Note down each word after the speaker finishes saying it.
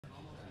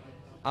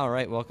All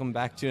right, welcome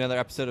back to another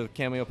episode of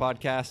Cameo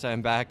Podcast.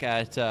 I'm back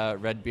at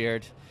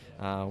Redbeard,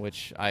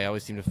 which I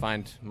always seem to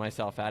find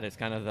myself at. It's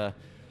kind of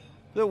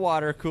the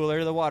water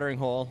cooler, the watering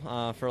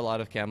hole for a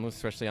lot of Kamloops,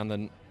 especially on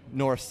the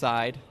north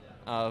side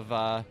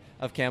of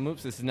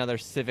Kamloops. This is another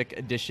CIVIC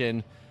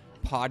edition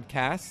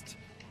podcast,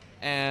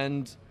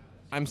 and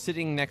I'm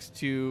sitting next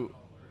to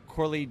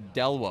Corley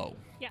Delwo.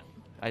 Yeah.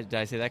 Did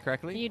I say that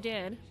correctly? You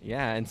did.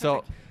 Yeah, and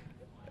Perfect.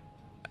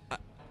 so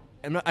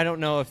I don't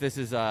know if this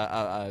is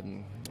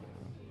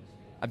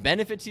a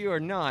benefit to you or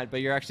not, but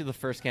you're actually the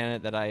first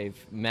candidate that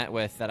I've met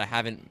with that I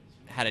haven't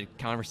had a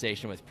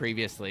conversation with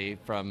previously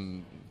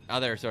from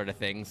other sort of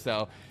things.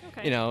 So,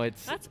 Okay.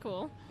 it's... That's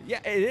cool.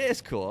 Yeah, it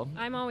is cool.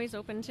 I'm always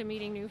open to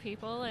meeting new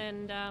people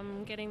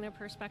and getting the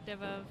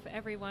perspective of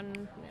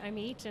everyone I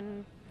meet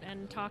and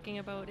talking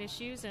about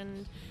issues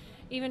and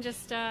even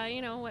just,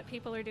 what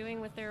people are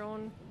doing with their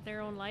own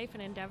life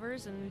and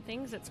endeavors and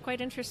things. It's quite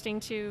interesting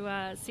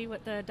to see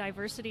what the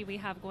diversity we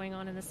have going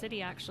on in the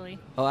city, actually.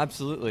 Oh,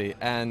 absolutely.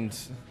 And,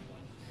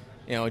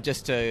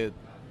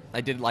 I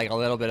did like a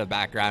little bit of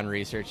background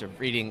research of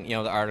reading, the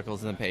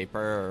articles in the paper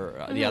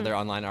or the other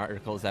online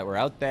articles that were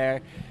out there.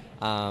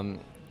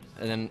 And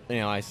then,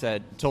 I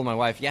told my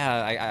wife,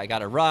 I got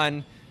to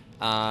run.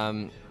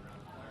 And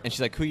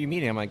she's like, who are you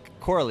meeting? I'm like,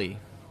 Corley.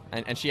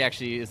 And she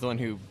actually is the one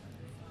who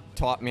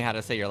taught me how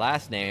to say your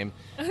last name,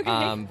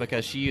 Okay.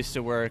 because she used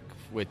to work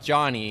with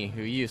Johnny,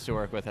 who you used to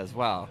work with as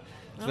well.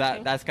 So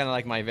Okay. that's kind of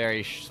like my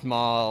very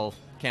small,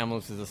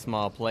 Kamloops is a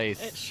small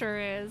place. It sure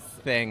is.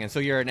 Thing. And so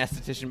you're an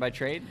esthetician by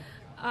trade?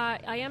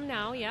 I am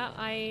now, yeah.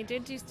 I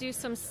did do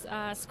some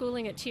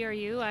schooling at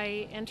TRU.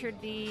 I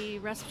entered the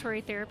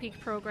respiratory therapy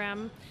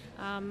program,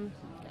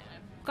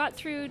 got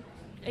through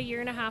a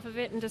year and a half of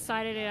it and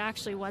decided it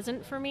actually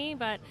wasn't for me,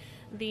 but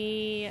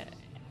the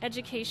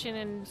education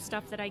and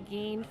stuff that I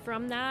gained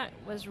from that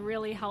was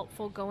really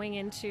helpful going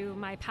into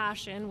my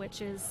passion,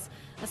 which is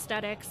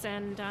aesthetics,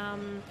 and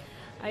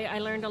I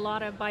learned a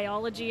lot of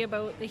biology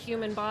about the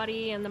human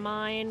body and the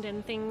mind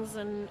and things,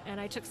 and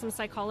I took some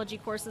psychology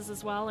courses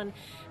as well, and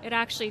it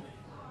actually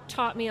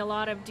taught me a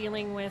lot of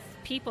dealing with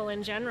people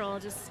in general.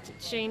 Just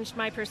changed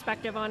my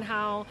perspective on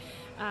how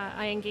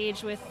I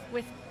engage with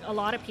a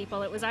lot of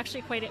people. It was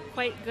actually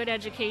quite good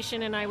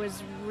education, and I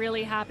was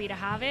really happy to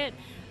have it.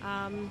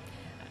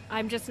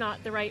 I'm just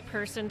not the right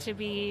person to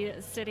be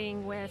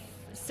sitting with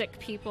sick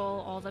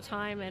people all the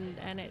time,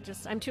 and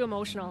I'm too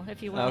emotional,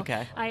 if you will.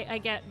 Okay. I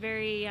get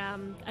very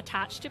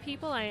attached to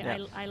people.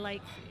 Yeah. I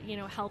like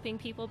helping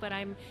people, but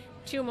I'm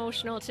too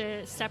emotional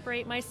to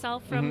separate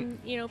myself from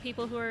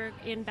people who are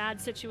in bad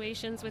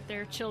situations with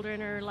their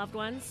children or loved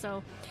ones.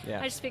 So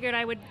Yeah. I just figured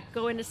I would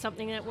go into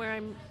something where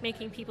I'm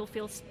making people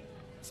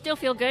still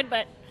feel good,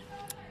 but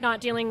not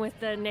dealing with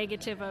the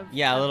negative of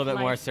Yeah, a little bit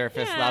life. more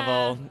surface Yeah,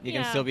 level. You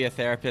can yeah. still be a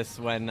therapist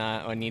when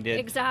needed.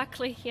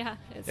 Exactly, yeah.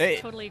 It's Hey,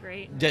 totally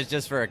great.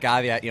 Just for a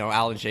caveat,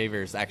 Alan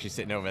Shaver's actually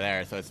sitting over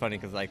there, so it's funny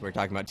because we're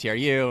talking about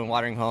TRU and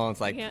watering hole.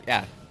 It's we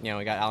got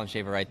Alan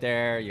Shaver right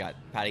there. You got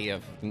Patty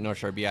of North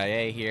Shore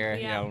BIA here.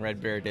 Yeah.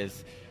 Redbeard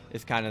is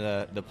kind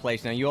of the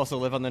place. Now you also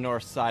live on the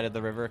north side of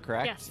the river,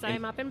 correct? Yes,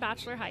 I'm up in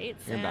Bachelor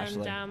Heights, You're in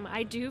Bachelor. and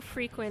I do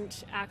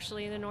frequent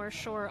actually the North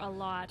Shore a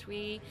lot.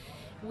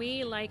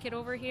 We like it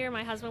over here.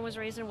 My husband was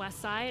raised in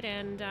West Side,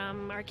 and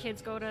our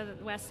kids go to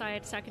West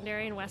Side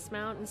Secondary and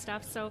Westmount and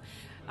stuff. So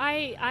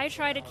I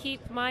try to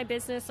keep my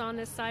business on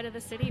this side of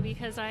the city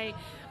because I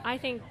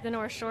think the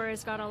North Shore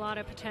has got a lot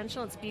of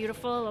potential. It's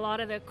beautiful. A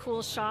lot of the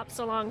cool shops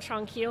along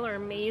Tranquille are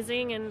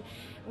amazing, and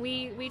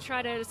we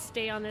try to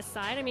stay on this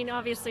side. I mean,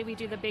 obviously we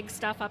do the big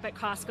stuff up at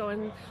Costco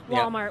and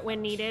Walmart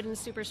when needed and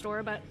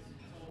Superstore, but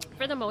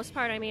for the most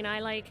part, I mean, I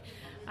like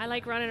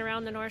running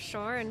around the North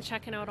Shore and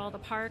checking out all the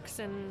parks,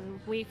 and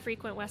we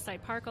frequent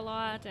Westside Park a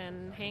lot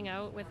and hang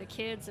out with the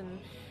kids, and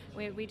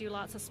we do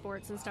lots of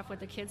sports and stuff with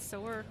the kids.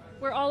 So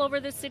we're all over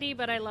the city,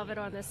 but I love it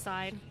on this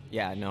side.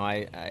 Yeah, no,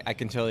 I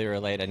can totally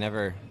relate.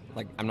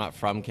 I'm not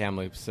from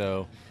Kamloops,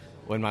 so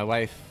when my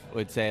wife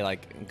would say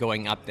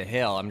going up the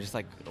hill, I'm just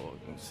like, oh,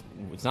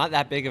 it's not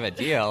that big of a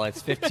deal.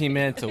 It's 15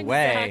 minutes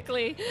away.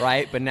 Exactly.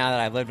 Right? But now that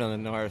I've lived on the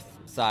north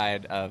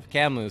side of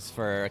Kamloops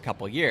for a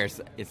couple years,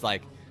 it's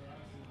like,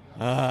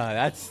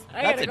 that's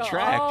gotta a go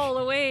trek. all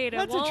the way to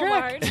That's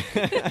Walmart.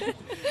 a trek.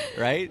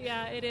 Right?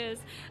 Yeah, it is.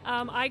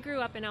 I grew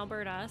up in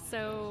Alberta,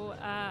 so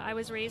I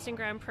was raised in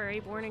Grand Prairie,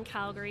 born in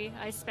Calgary.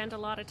 I spent a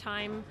lot of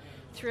time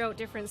throughout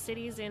different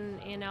cities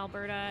in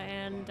Alberta,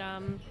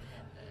 and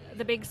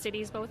the big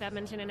cities, both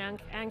Edmonton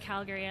and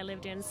Calgary I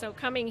lived in. So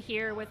coming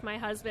here with my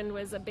husband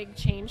was a big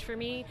change for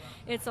me.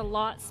 It's a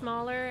lot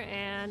smaller,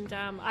 and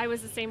I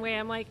was the same way.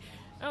 I'm like,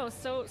 oh,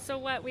 so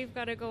what? We've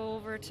got to go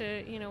over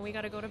to, we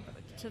got to go to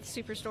the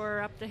Superstore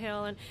or up the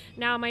hill. And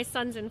now my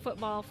son's in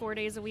football 4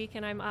 days a week,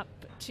 and I'm up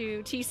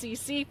to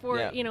TCC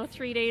for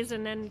 3 days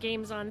and then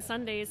games on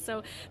Sundays.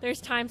 So there's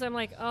times I'm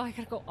like, oh, I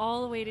gotta go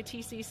all the way to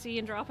TCC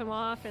and drop him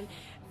off and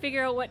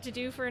figure out what to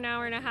do for an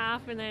hour and a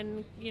half, and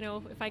then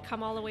if I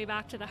come all the way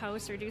back to the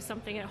house or do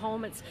something at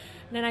home,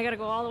 then I got to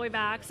go all the way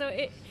back.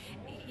 So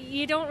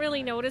you don't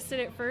really notice it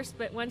at first,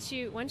 but once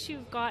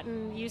you've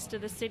gotten used to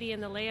the city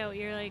and the layout,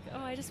 you're like, oh,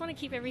 I just want to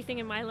keep everything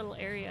in my little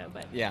area.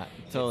 But yeah,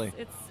 totally.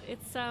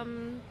 It's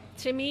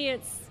to me,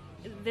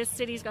 this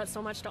city's got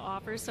so much to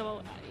offer.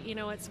 So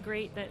it's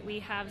great that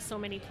we have so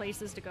many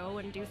places to go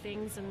and do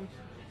things.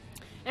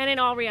 And in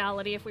all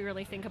reality, if we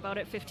really think about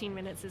it, 15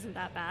 minutes isn't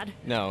that bad.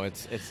 No,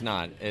 it's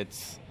not.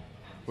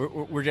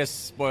 We're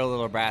just spoiled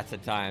little brats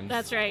at times.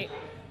 That's right.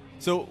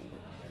 So,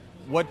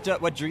 what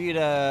drew you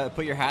to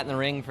put your hat in the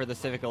ring for the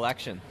civic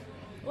election?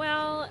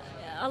 Well,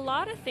 a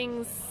lot of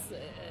things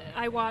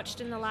I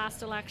watched in the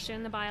last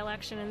election, the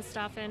by-election and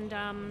stuff, and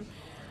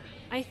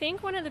I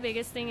think one of the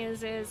biggest thing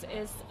is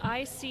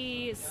I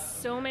see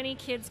so many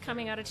kids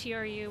coming out of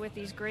TRU with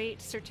these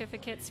great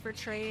certificates for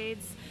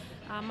trades.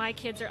 My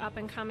kids are up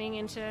and coming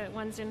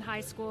one's in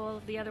high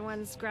school, the other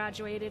one's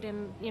graduated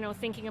and,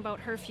 thinking about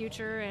her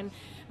future. And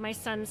my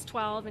son's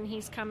 12 and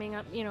he's coming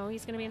up,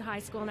 he's going to be in high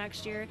school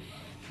next year.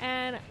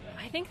 And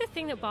I think the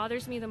thing that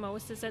bothers me the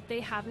most is that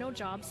they have no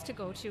jobs to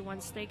go to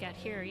once they get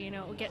here,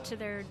 get to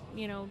their,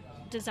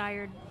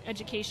 desired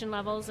education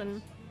levels.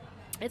 And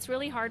it's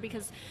really hard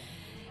because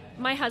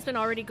my husband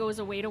already goes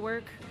away to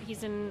work.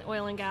 He's in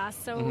oil and gas.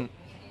 So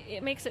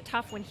it makes it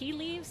tough when he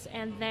leaves.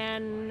 And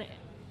then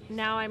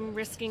now I'm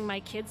risking my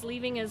kids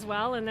leaving as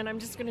well, and then I'm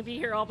just going to be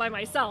here all by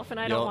myself, and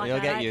I don't want that.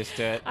 You'll get used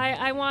to it.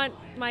 I want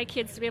my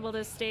kids to be able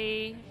to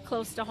stay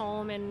close to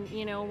home, and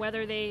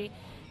whether they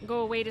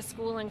go away to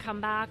school and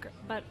come back,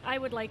 but I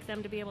would like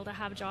them to be able to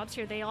have jobs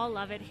here. They all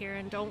love it here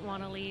and don't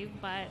want to leave,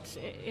 but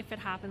if it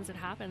happens,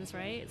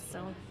 right?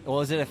 So.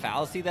 Well, is it a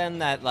fallacy then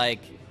that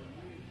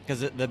because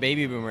the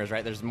baby boomers,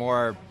 right? There's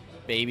more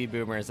baby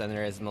boomers than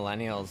there is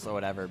millennials or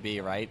whatever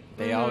right?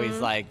 They always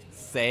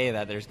say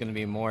that there's going to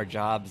be more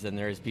jobs than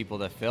there's people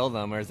to fill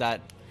them, or is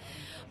that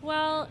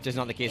just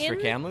not the case for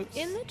Kamloops?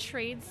 In the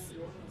trades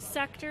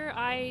sector,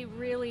 I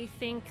really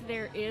think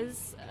there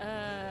is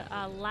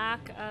a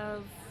lack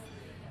of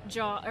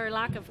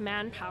lack of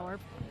manpower.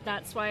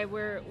 That's why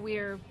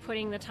we're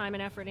putting the time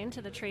and effort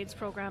into the trades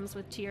programs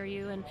with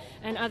TRU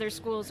and other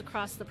schools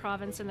across the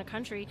province and the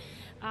country.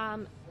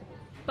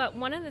 But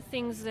one of the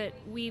things that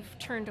we've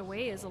turned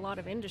away is a lot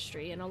of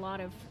industry and a lot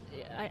of,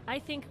 I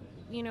think,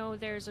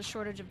 there's a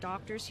shortage of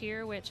doctors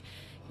here, which,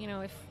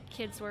 if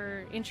kids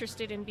were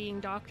interested in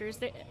being doctors,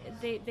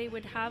 they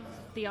would have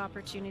the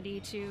opportunity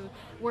to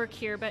work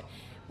here. But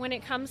when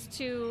it comes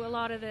to a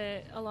lot of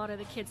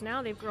the kids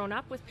now, they've grown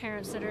up with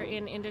parents that are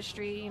in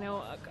industry.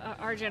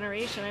 Our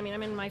generation. I mean,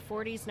 I'm in my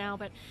 40s now,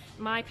 but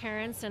my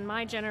parents and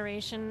my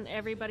generation,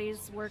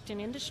 everybody's worked in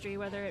industry,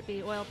 whether it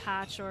be oil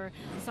patch or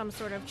some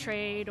sort of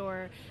trade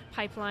or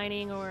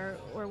pipelining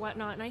or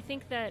whatnot. And I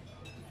think that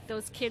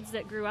those kids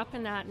that grew up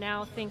in that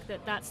now think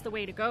that that's the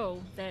way to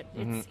go. That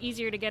it's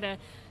easier to get a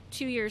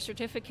 2-year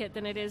certificate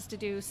than it is to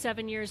do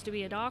 7 years to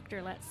be a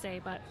doctor, let's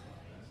say, but.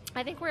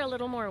 I think we're a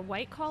little more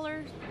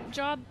white-collar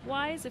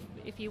job-wise,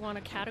 if you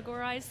want to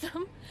categorize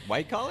them.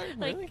 White-collar?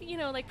 Really?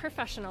 Like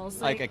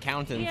professionals. Like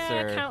accountants?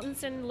 Yeah,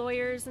 accountants and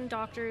lawyers and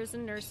doctors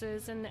and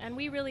nurses. And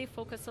we really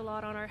focus a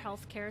lot on our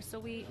health care, so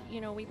we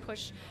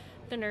push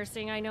the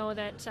nursing. I know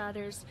that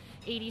there's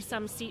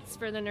 80-some seats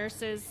for the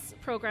nurses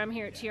program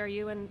here at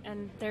TRU,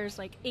 and there's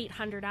like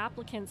 800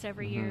 applicants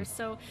every year.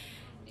 So,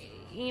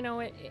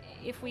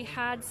 if we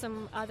had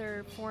some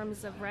other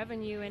forms of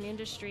revenue and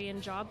industry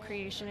and job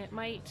creation, it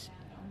might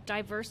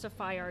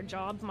diversify our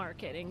job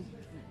market, and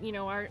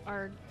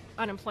our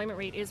unemployment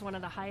rate is one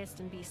of the highest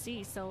in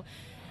BC. So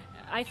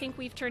I think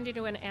we've turned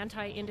into an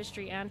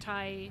anti-industry,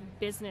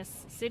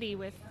 anti-business city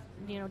with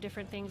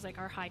different things like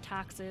our high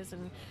taxes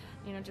and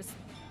just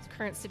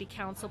current city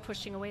council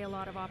pushing away a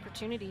lot of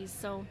opportunities.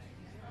 So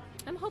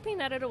I'm hoping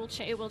that it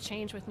will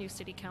change with new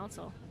city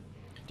council.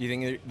 Do you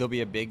think there'll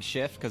be a big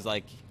shift? Because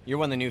you're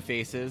one of the new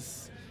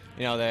faces,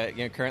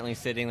 that currently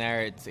sitting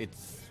there.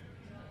 It's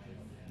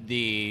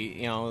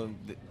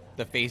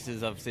the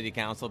faces of city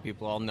council.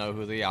 People all know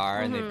who they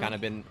are, and they've kind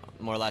of been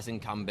more or less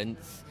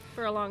incumbents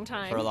for a long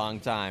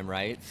time.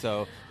 Right?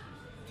 So,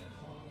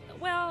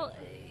 well,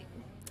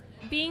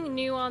 being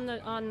new on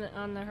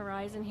the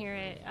horizon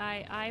here,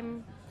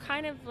 I'm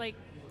kind of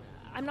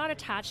I'm not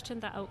attached to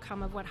the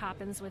outcome of what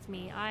happens with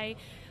me.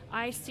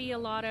 I see a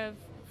lot of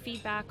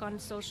feedback on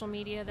social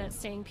media that's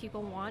saying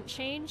people want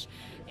change,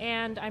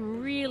 and I'm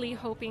really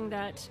hoping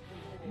that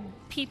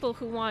people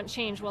who want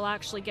change will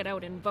actually get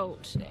out and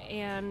vote.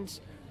 And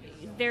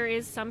there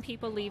is some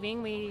people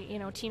leaving.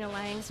 Tina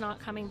Lang's not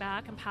coming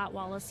back, and Pat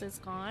Wallace is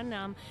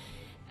gone.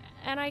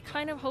 And I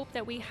kind of hope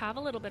that we have a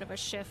little bit of a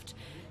shift.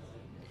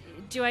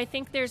 Do I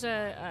think there's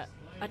a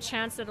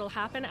chance that it'll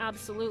happen?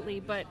 Absolutely,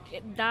 but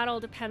that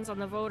all depends on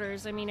the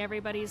voters. I mean,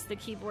 everybody's the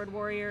keyboard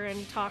warrior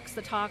and talks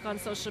the talk on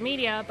social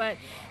media, but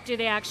do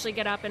they actually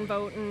get up and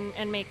vote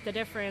and make the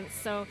difference?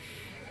 So,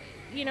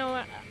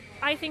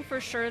 I think for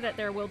sure that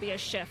there will be a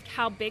shift.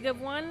 How big of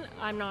one,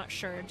 I'm not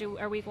sure.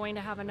 Are we going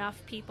to have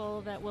enough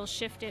people that will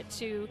shift it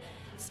to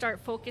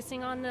start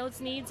focusing on those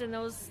needs and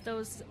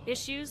those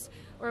issues,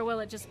 or will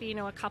it just be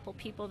a couple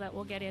people that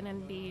will get in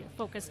and be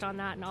focused on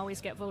that and always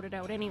get voted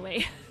out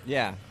anyway?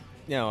 Yeah,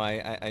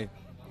 I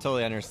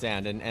totally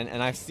understand,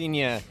 and I've seen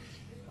you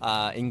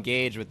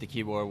engage with the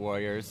keyboard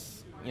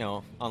warriors,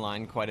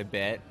 online quite a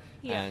bit,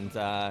 yeah. And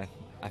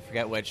I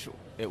forget which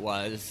it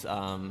was,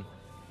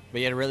 but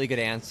you had a really good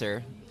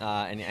answer,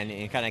 and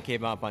you kind of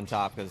came up on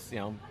top because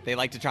they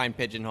like to try and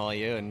pigeonhole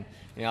you, and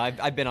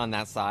I've been on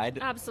that side.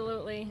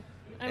 Absolutely.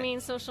 I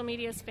mean, social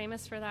media is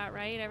famous for that,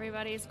 right?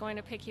 Everybody's going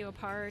to pick you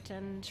apart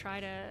and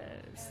try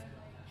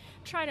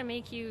to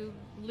make you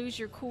lose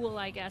your cool,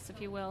 I guess,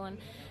 if you will. And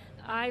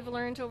I've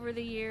learned over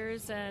the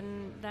years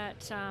and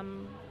that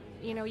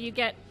you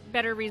get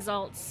better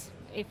results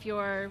if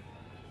you're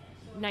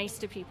nice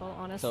to people,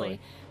 honestly.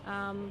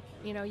 Totally.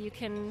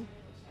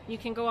 You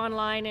can go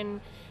online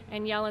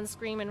and yell and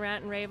scream and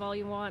rant and rave all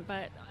you want,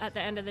 but at the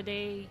end of the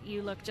day,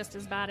 you look just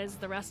as bad as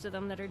the rest of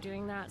them that are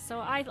doing that. So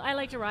I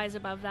like to rise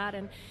above that,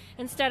 and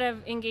instead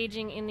of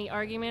engaging in the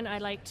argument, I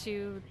like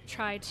to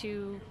try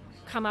to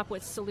come up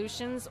with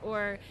solutions,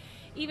 or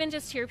even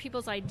just hear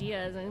people's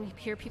ideas and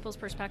hear people's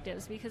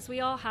perspectives, because we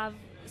all have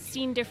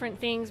seen different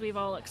things, we've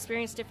all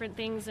experienced different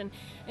things, and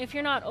if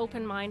you're not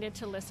open-minded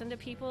to listen to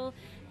people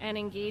and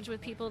engage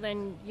with people,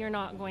 then you're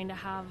not going to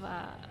have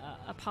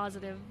a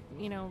positive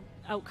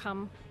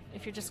outcome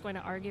if you're just going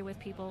to argue with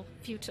people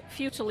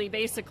futilely,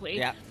 basically.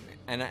 Yeah,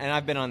 and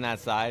I've been on that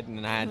side,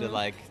 and I had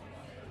to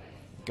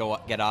go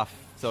get off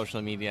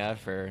social media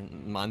for a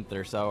month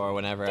or so, or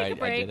whenever I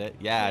did it.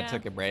 Yeah, I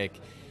took a break,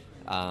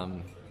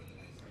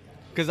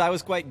 because I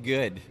was quite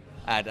good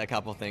at a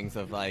couple things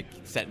of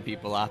setting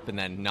people up and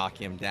then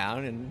knocking them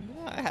down, and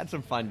I had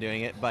some fun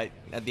doing it. But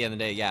at the end of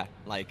the day,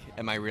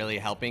 am I really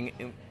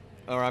helping,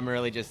 or I'm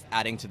really just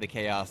adding to the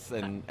chaos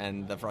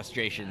and the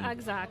frustration?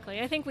 Exactly.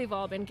 I think we've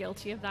all been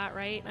guilty of that,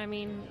 right? I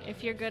mean,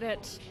 if you're good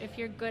at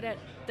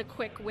the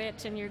quick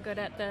wit and you're good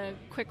at the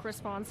quick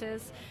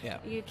responses,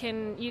 you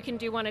can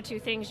do one of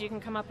two things. You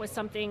can come up with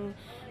something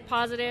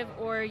positive,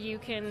 or you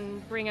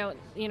can bring out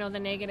the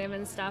negative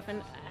and stuff.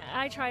 And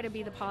I try to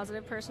be the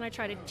positive person. I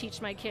try to teach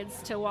my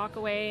kids to walk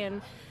away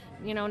and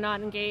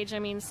not engage. I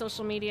mean,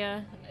 social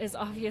media is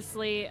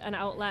obviously an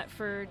outlet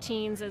for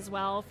teens as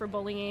well, for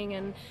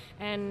bullying,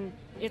 and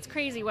it's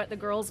crazy what the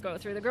girls go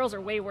through. The girls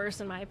are way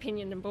worse, in my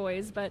opinion, than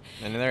boys,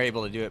 and they're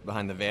able to do it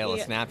behind the veil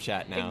of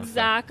Snapchat now.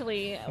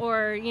 Exactly, so.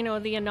 Or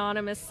the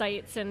anonymous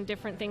sites and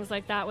different things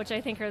like that, which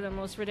I think are the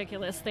most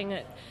ridiculous thing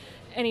that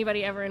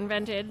anybody ever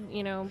invented.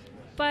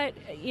 But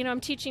I'm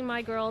teaching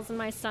my girls and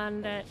my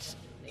son that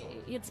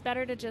it's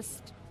better to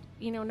just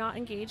not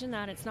engage in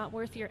that. It's not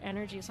worth your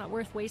energy. It's not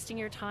worth wasting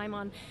your time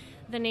on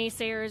the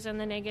naysayers and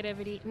the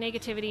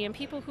negativity and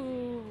people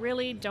who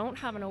really don't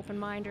have an open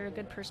mind or a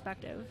good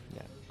perspective.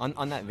 Yeah.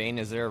 On that vein,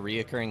 is there a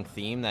reoccurring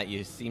theme that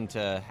you seem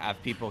to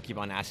have people keep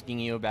on asking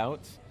you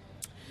about?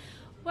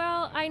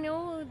 Well, I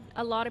know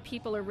a lot of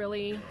people are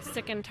really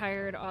sick and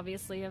tired,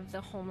 obviously, of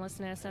the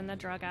homelessness and the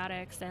drug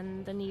addicts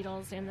and the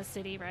needles in the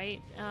city,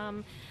 right?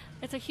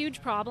 It's a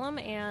huge problem,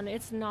 and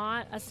it's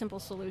not a simple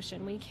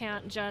solution. We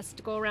can't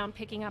just go around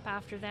picking up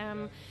after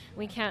them.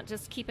 We can't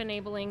just keep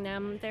enabling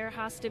them. There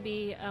has to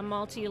be a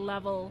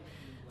multi-level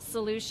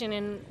solution,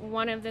 and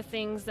one of the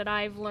things that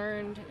I've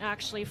learned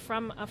actually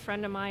from a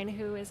friend of mine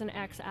who is an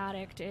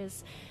ex-addict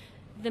is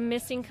the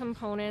missing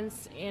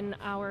components in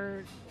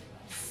our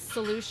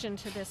solution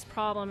to this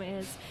problem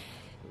is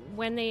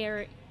when they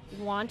are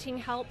wanting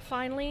help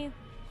finally,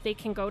 they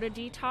can go to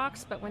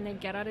detox, but when they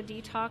get out of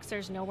detox,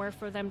 there's nowhere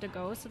for them to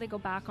go, so they go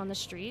back on the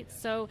streets.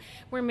 So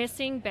we're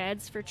missing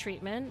beds for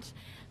treatment.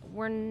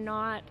 We're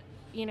not,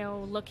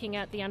 looking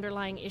at the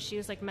underlying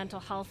issues like mental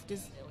health,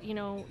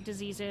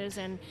 diseases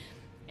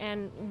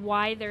and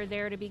why they're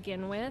there to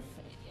begin with.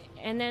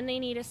 And then they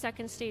need a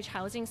second stage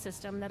housing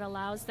system that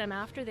allows them,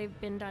 after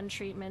they've been done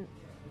treatment,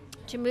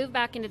 to move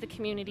back into the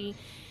community,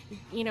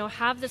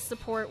 have the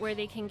support where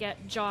they can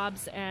get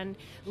jobs and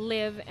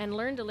live and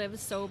learn to live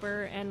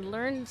sober and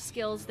learn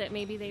skills that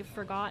maybe they've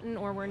forgotten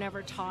or were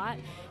never taught.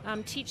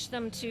 Teach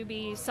them to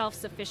be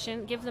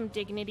self-sufficient, give them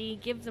dignity,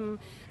 give them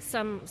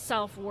some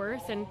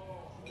self-worth, and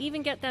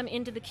even get them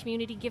into the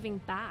community giving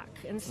back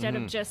instead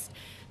of just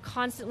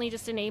constantly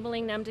just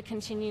enabling them to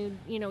continue,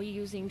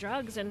 using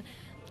drugs. And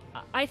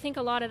I think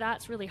a lot of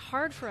that's really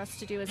hard for us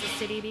to do as a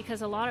city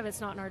because a lot of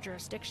it's not in our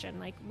jurisdiction.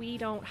 Like, we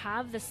don't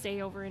have the say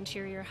over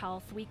interior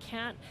health. We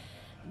can't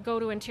go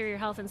to interior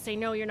health and say,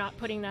 no, you're not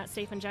putting that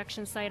safe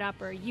injection site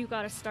up, or you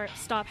got to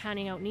stop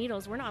handing out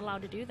needles. We're not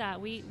allowed to do that.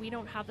 We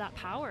don't have that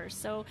power.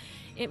 So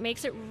it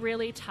makes it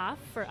really tough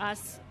for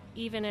us,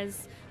 even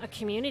as a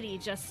community,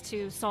 just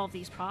to solve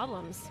these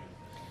problems.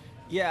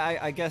 Yeah,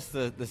 I guess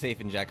the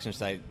safe injection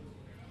site,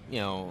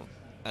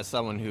 as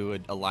someone who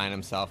would align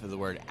himself with the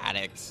word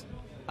addict,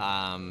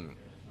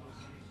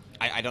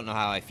 I don't know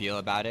how I feel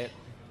about it.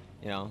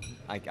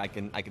 I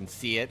can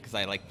see it because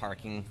I like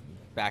parking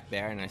back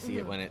there, and I see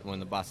it when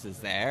the bus is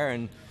there,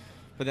 and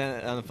But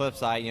then on the flip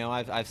side,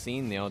 I've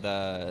seen,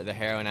 the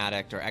heroin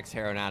addict or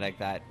ex-heroin addict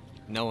that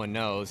no one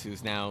knows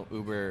who's now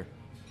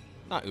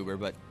not Uber,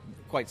 but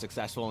quite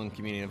successful and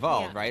community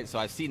involved, right? So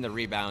I've seen the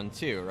rebound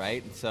too,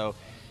 right? So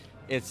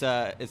it's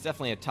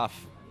definitely a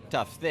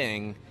tough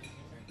thing.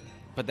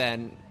 But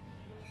then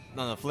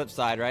on the flip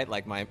side, right,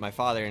 like my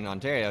father in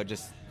Ontario,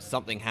 just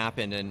something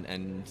happened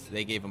and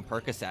they gave him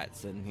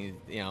Percocets, and he,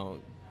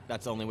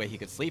 that's the only way he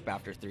could sleep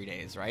after 3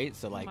 days, right?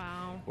 So like,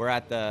 wow. We're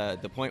at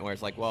the point where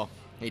it's like, well,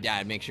 hey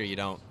Dad, make sure you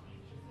don't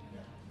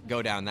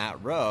go down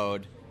that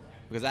road,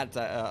 because that's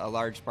a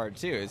large part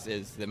too,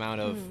 is the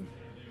amount of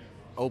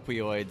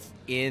opioids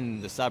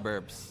in the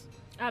suburbs.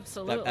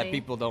 Absolutely. That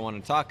people don't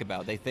want to talk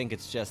about. They think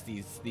it's just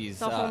the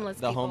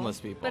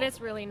homeless people. But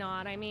it's really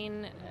not. I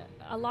mean,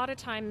 a lot of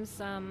times,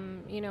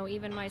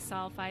 even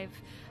myself,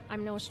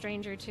 I'm no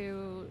stranger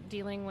to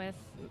dealing with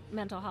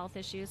mental health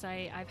issues.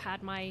 I've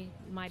had my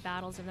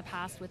battles in the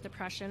past with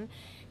depression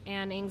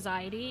and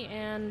anxiety,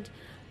 and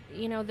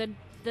the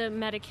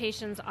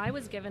medications I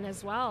was given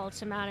as well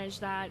to manage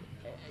that,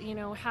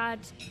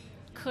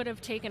 could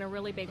have taken a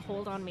really big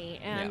hold on me.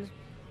 And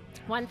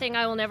one thing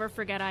I will never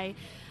forget,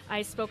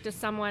 I spoke to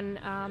someone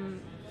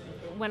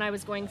when I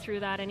was going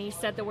through that, and he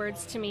said the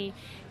words to me,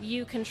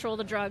 "You control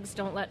the drugs,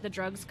 don't let the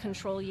drugs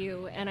control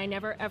you." And I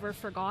never ever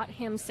forgot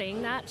him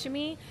saying that to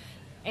me.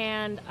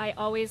 And I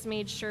always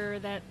made sure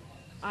that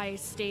I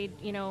stayed,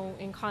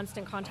 in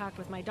constant contact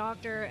with my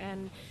doctor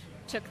and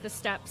took the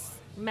steps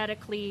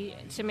medically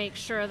to make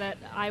sure that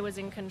I was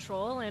in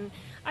control. And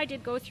I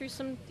did go through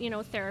some,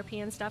 therapy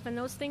and stuff, and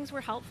those things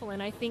were helpful.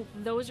 And I think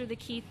those are the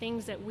key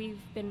things that we've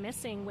been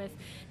missing with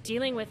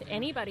dealing with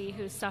anybody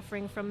who's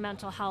suffering from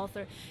mental health,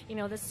 or,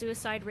 the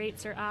suicide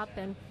rates are up,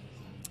 and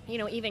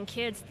even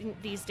kids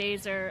these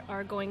days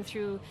are going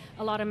through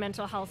a lot of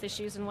mental health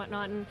issues and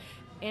whatnot.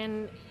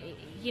 And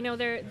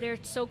they're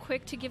so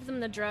quick to give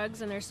them the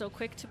drugs, and they're so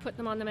quick to put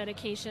them on the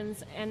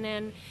medications, and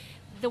then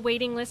the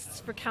waiting lists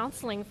for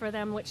counseling for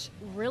them, which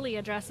really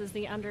addresses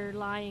the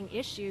underlying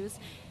issues,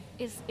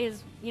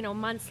 is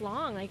months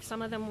long. Like,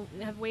 some of them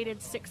have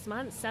waited 6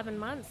 months, 7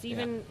 months.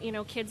 Even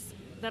kids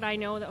that I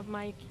know, that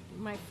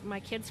my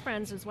kids'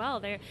 friends as well,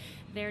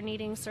 they're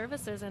needing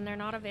services and they're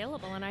not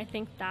available. And I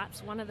think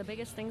that's one of the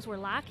biggest things we're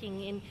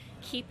lacking in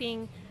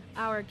keeping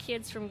our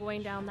kids from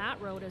going down that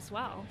road as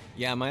well.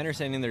 Yeah, my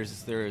understanding,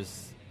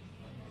 there's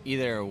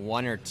either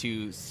one or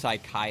two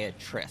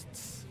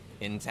psychiatrists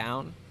in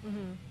town,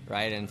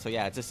 right? And so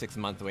it's a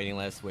 6-month waiting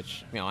list,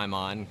 which I'm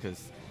on,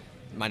 because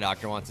my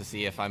doctor wants to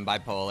see if I'm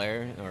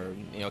bipolar or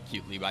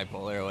acutely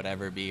bipolar or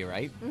whatever it be,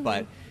 right?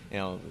 But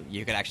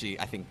you could actually,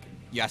 I think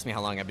you asked me how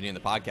long I've been doing the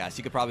podcast.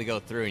 You could probably go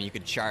through and you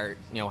could chart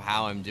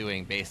how I'm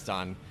doing based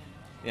on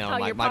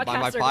my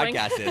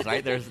podcast is,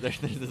 right? There's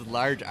this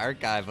large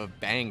archive of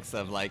banks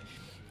of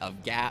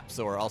gaps,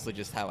 or also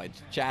just how I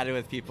chatted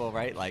with people,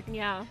 right?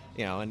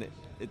 And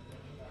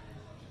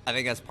I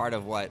think that's part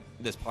of what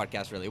this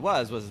podcast really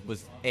was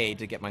A,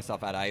 to get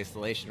myself out of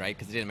isolation, right?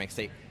 Because it didn't make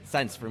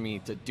sense for me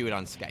to do it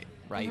on Skype,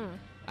 right?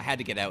 I had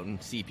to get out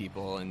and see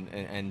people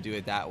and do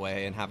it that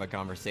way and have a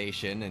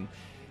conversation. And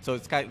so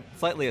it's kind of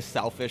slightly a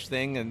selfish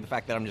thing, and the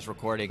fact that I'm just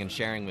recording and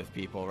sharing with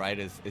people, right,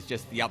 is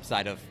just the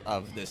upside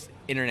of this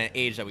internet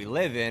age that we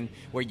live in,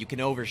 where you can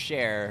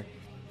overshare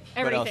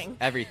everything.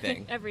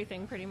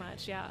 Everything, pretty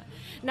much. Yeah,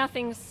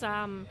 nothing's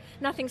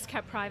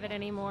kept private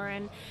anymore.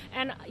 And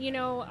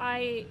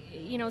I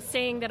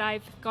saying that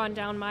I've gone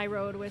down my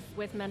road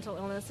with mental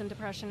illness and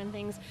depression and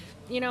things,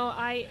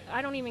 I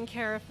don't even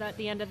care if at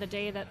the end of the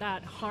day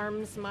that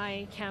harms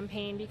my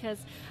campaign, because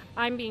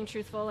I'm being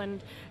truthful,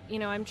 and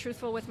I'm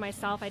truthful with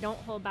myself. I don't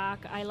hold back.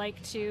 I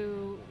like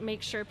to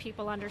make sure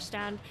people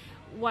understand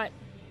what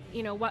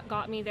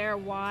got me there,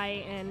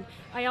 why, and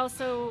I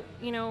also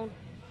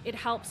it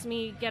helps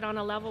me get on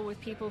a level with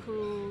people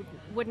who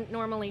wouldn't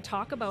normally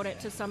talk about it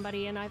to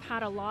somebody. And I've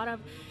had a lot of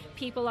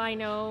people I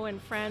know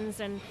and friends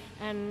and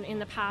in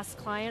the past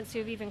clients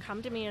who've even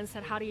come to me and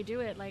said, "How do you do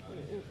it? Like,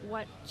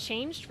 what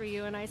changed for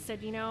you?" And I said,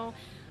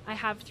 I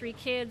have 3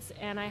 kids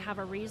and I have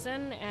a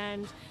reason,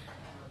 and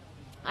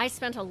I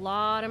spent a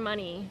lot of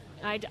money.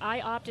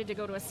 I opted to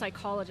go to a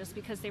psychologist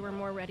because they were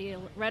more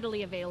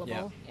readily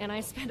available. And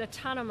I spent a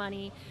ton of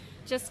money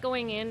just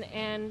going in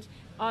and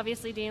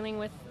obviously dealing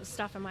with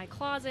stuff in my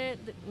closet,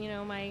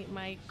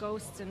 my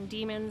ghosts and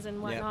demons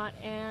and whatnot.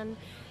 And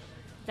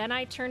then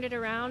I turned it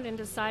around and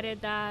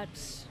decided that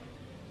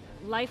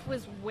life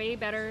was way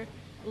better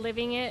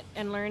living it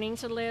and learning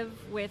to live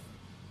with,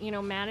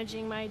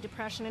 managing my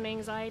depression and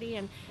anxiety.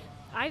 And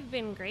I've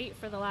been great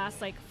for the last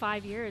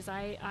 5 years.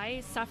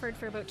 I suffered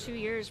for about 2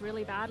 years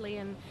really badly,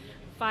 and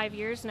 5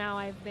 years now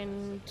I've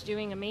been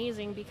doing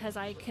amazing because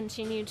I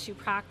continue to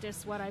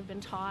practice what I've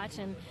been taught,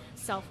 and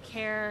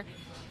self-care,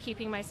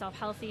 keeping myself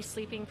healthy,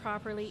 sleeping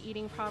properly,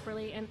 eating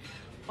properly, and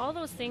all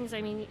those things.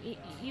 I mean,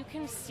 you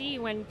can see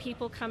when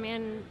people come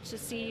in to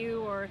see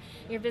you, or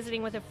you're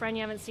visiting with a friend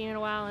you haven't seen in a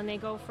while, and they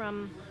go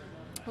from,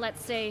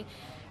 let's say,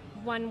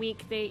 1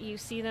 week you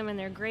see them and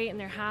they're great and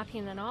they're happy,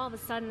 and then all of a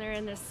sudden they're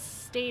in this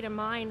state of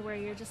mind where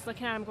you're just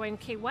looking at them going,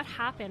 okay, what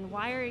happened?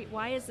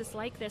 Why is this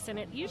like this? And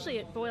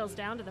it boils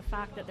down to the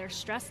fact that their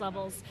stress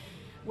levels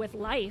with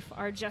life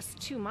are just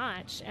too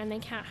much and they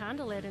can't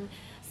handle it. And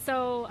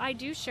so I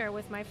do share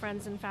with my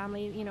friends and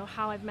family, you know,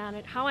 how I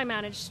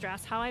manage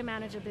stress, how I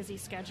manage a busy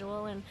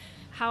schedule, and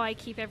how I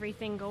keep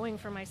everything going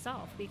for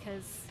myself,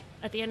 because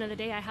at the end of the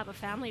day I have a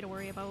family to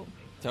worry about.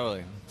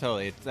 Totally.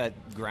 It's that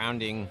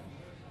grounding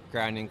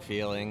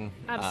feeling.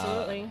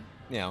 Absolutely.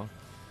 You know,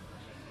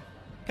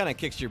 kind of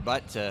kicks your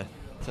butt to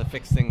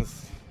fix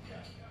things.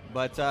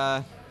 But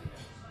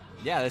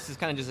yeah, this is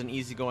kind of just an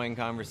easygoing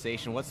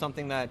conversation. What's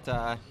something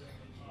that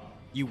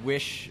you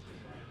wish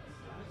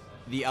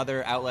the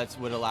other outlets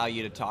would allow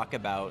you to talk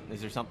about?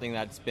 Is there something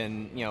that's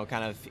been, you know,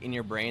 kind of in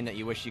your brain that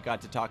you wish you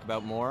got to talk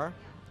about more?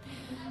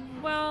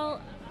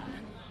 Well,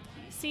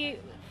 see,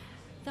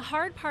 the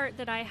hard part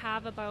that I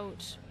have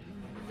about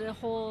the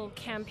whole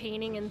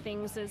campaigning and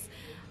things is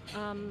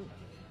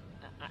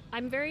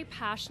I'm very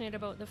passionate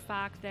about the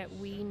fact that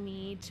we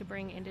need to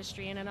bring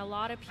industry in, and a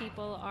lot of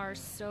people are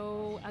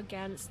so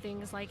against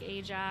things like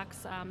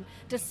Ajax,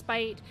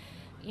 despite,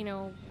 you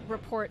know,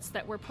 reports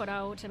that were put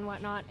out and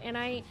whatnot. And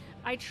I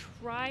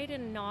try to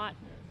not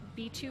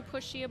be too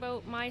pushy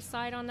about my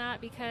side on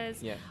that,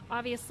 because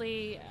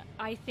obviously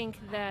I think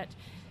that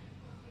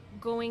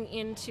going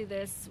into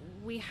this,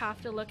 we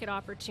have to look at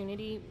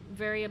opportunity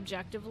very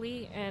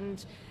objectively,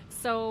 and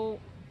so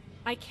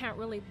I can't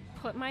really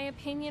put my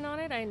opinion on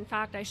it. In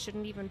fact, I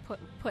shouldn't even put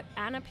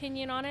an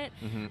opinion on it.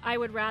 Mm-hmm. I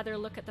would rather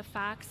look at the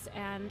facts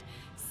and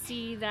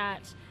see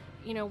that,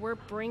 you know, we're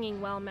bringing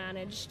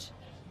well-managed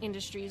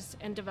industries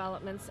and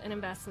developments and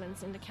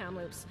investments into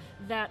Kamloops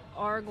that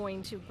are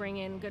going to bring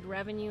in good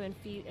revenue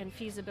and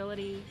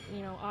feasibility,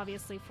 you know,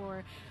 obviously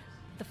for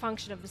the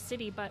function of the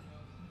city. But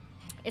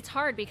it's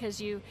hard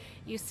because you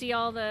see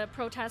all the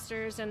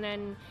protesters, and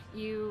then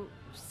you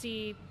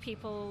see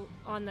people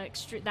on the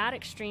that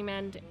extreme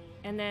end,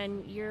 and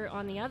then you're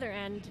on the other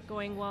end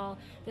going, well,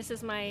 this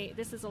is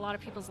a lot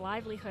of people's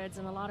livelihoods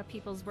and a lot of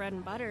people's bread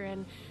and butter,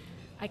 and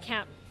I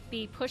can't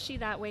be pushy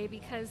that way,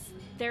 because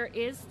there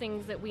is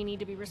things that we need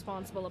to be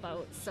responsible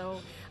about.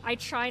 So I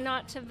try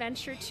not to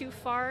venture too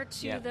far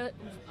to the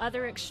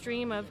other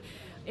extreme of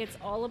it's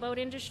all about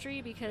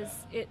industry, because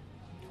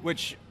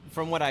which,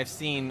 from what I've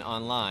seen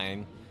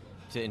online,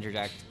 to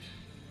interject,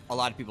 a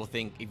lot of people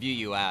view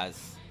you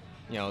as,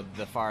 you know,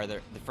 the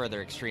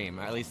further extreme.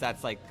 Or at least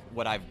that's like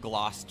what I've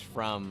glossed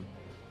from,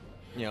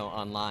 you know,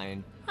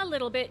 online. A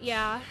little bit,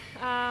 yeah.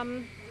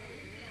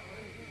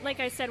 Like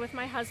I said, with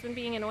my husband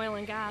being in oil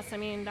and gas, I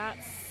mean,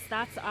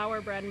 that's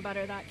our bread and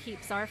butter. That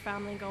keeps our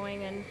family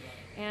going,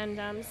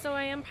 and so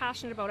I am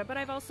passionate about it. But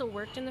I've also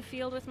worked in the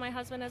field with my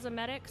husband as a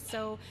medic.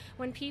 So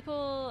when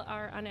people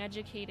are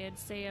uneducated,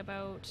 say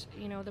about,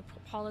 you know, the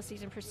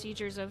policies and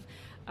procedures of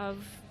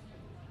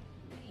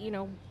you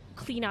know,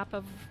 cleanup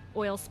of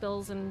oil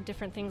spills and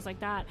different things like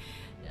that,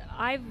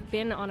 I've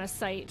been on a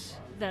site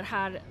that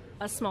had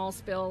a small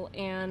spill,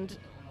 and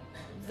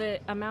the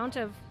amount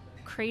of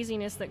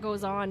craziness that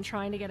goes on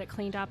trying to get it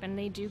cleaned up, and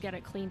they do get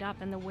it cleaned up,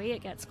 and the way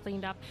it gets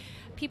cleaned up,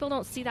 people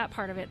don't see that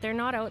part of it. They're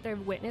not out there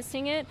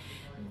witnessing it.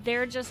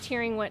 They're just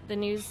hearing what the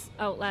news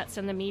outlets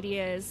and the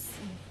media is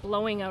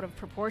blowing out of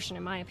proportion,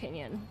 in my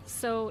opinion.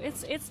 So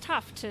it's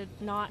tough to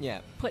not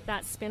put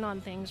that spin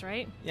on things,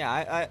 right? Yeah,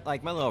 I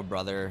like, my little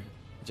brother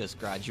just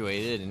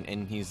graduated,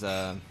 and he's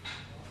a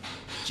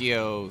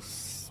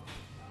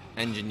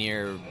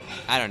engineer,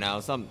 I don't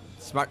know, some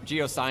smart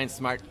geoscience,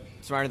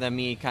 smarter than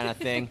me kind of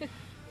thing.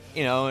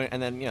 You know, and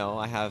then, you know,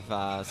 I have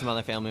some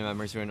other family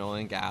members who are in oil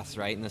and gas,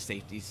 right, and the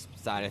safety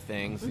side of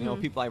things. Mm-hmm. You know,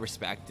 people I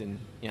respect, and,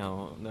 you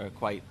know, they're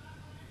quite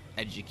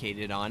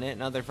educated on it.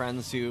 And other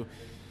friends who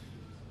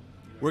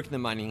work in the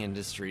mining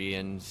industry,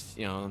 and,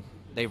 you know,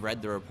 they've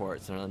read the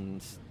reports,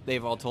 and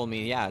they've all told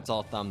me, yeah, it's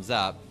all thumbs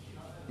up.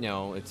 You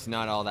know, it's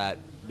not all that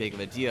big of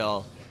a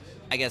deal.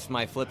 I guess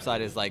my flip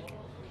side is, like,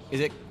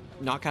 is it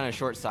not kind of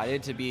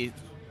short-sighted to be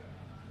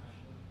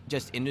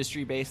just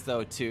industry-based,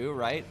 though, too,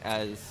 right?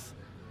 As,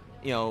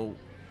 you know,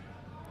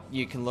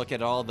 you can look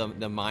at all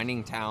the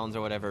mining towns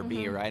or whatever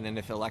be, right? And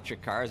if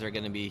electric cars are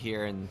going to be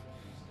here in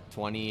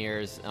 20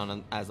 years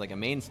as like a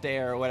mainstay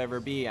or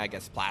whatever be, I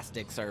guess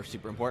plastics are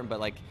super important.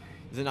 But, like,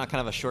 is it not kind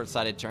of a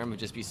short-sighted term of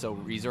just be so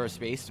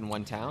resource-based in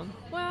one town?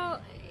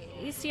 Well,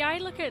 you see, I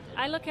look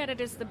at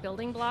it as the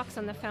building blocks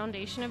and the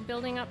foundation of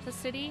building up the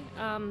city.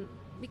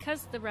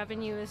 Because the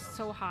revenue is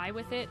so high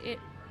with it, it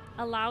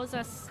allows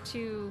us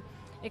to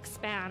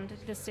expand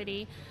the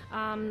city.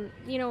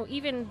 You know,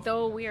 even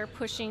though we are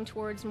pushing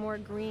towards more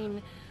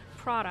green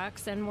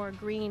products and more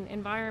green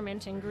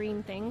environment and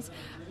green things,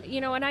 you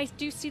know, and I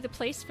do see the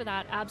place for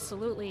that,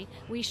 absolutely.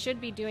 We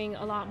should be doing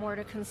a lot more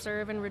to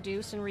conserve and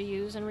reduce and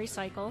reuse and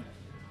recycle.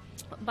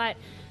 But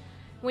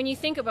when you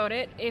think about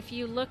it, if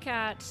you look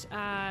at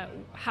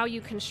how you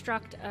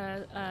construct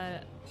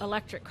a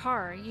electric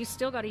car, you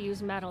still got to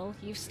use metal.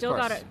 You've still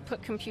got to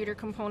put computer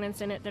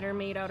components in it that are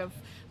made out of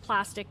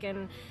plastic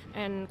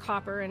and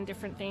copper and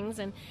different things.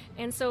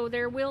 And so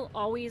there will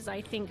always,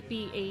 I think,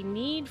 be a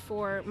need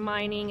for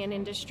mining and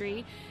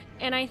industry.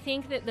 And I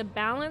think that the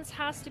balance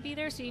has to be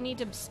there. So you need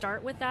to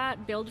start with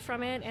that, build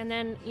from it, and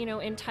then,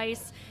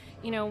 entice,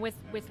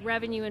 with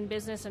revenue and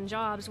business and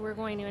jobs, we're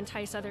going to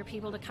entice other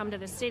people to come to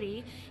the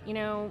city.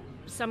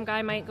 Some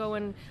guy might go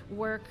and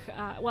work.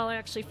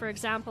 Actually, for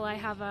example, I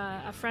have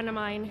a friend of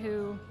mine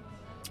who,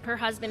 her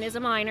husband is a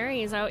miner.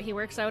 He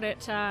works out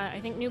at, I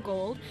think, New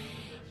Gold.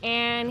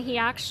 And he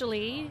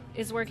actually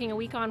is working a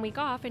week on, week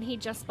off, and he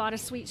just bought a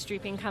sweet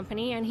stripping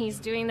company, and he's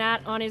doing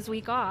that on his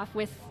week off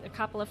with a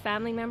couple of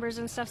family members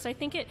and stuff. So I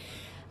think it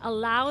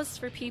allows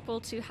for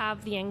people to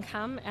have the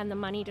income and the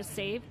money to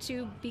save,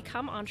 to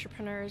become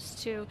entrepreneurs,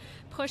 to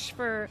push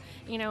for,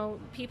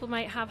 people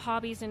might have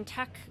hobbies in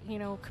tech,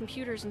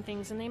 computers and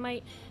things, and they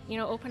might,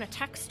 open a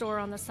tech store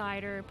on the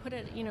side or put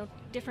it,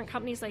 different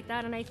companies like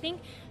that. And I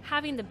think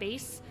having the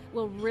base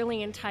will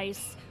really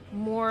entice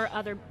more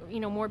other,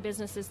 more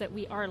businesses that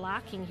we are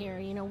lacking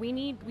here. We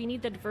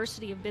need the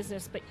diversity of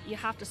business, but you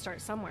have to start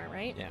somewhere,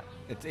 right? Yeah,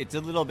 it's a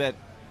little bit.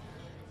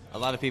 A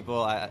lot of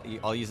people,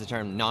 I'll use the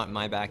term "not in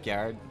my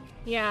backyard."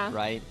 Yeah.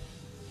 Right.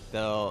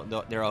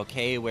 They're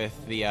okay with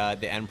the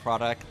end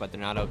product, but they're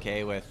not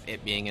okay with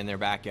it being in their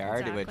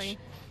backyard, exactly.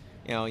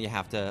 which you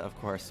have to, of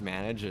course,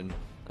 manage. And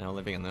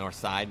living on the north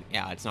side,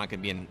 it's not going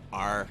to be in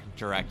our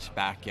direct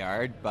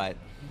backyard, but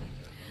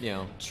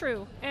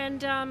True.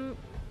 And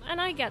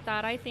I get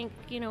that. I think,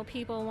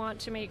 people want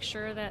to make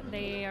sure that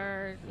they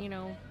are,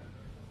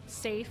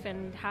 safe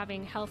and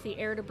having healthy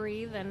air to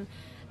breathe. And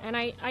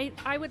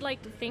I would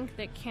like to think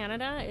that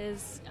Canada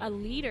is a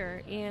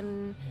leader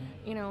in,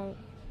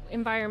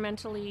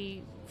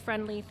 environmentally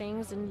friendly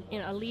things, and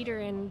a leader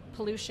in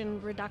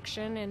pollution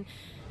reduction. And,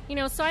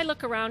 so I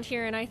look around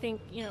here and I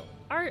think,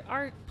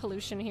 our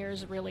pollution here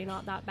is really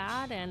not that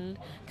bad, and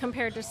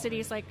compared to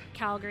cities like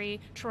Calgary,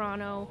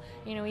 Toronto,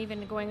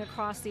 even going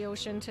across the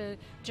ocean to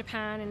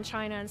Japan and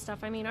China and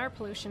stuff, our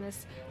pollution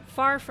is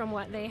far from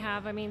what they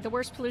have. The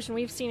worst pollution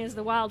we've seen is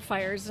the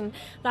wildfires, and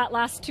that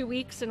lasts 2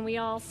 weeks and we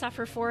all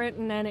suffer for it,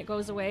 and then it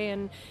goes away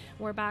and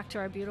we're back to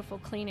our beautiful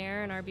clean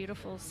air and our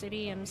beautiful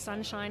city and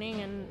sun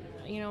shining. And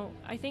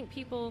I think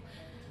people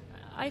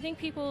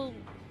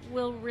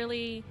will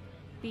really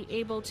be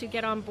able to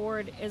get on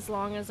board as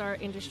long as our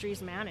industry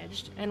is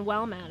managed and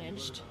well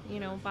managed,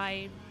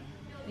 by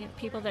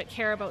people that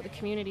care about the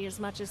community as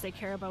much as they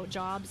care about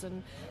jobs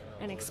and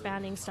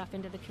expanding stuff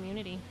into the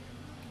community.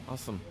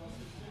 Awesome.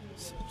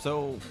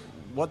 So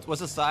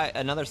what's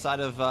another side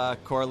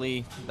of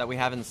Corley that we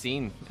haven't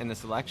seen in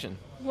this election?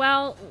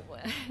 Well,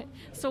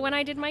 so when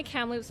I did my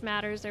Kamloops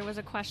Matters, there was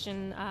a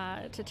question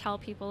to tell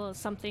people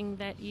something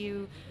that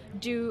you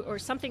do or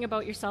something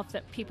about yourself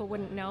that people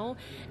wouldn't know.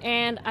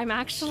 And I'm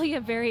actually a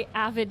very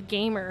avid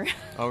gamer.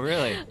 Oh,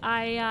 really?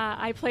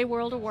 I play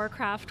World of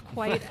Warcraft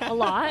quite a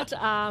lot.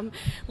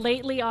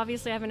 Lately,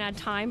 obviously, I haven't had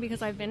time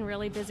because I've been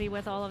really busy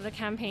with all of the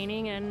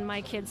campaigning and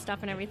my kids' stuff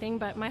and everything.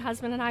 But my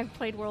husband and I have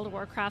played World of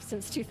Warcraft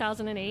since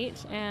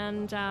 2008.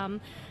 And,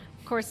 of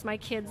course, my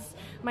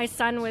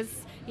son was,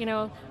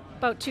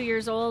 about 2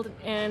 years old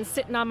and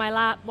sitting on my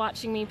lap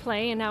watching me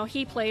play, and now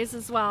he plays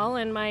as well,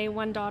 and my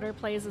one daughter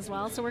plays as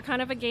well. So we're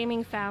kind of a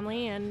gaming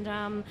family, and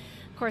of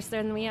course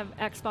then we have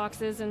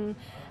Xboxes and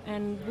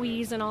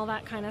Wii's and all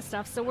that kind of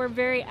stuff. So we're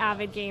very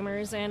avid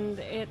gamers, and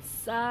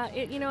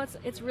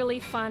it's really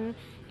fun,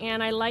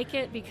 and I like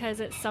it because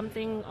it's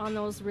something on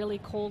those really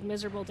cold,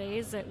 miserable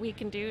days that we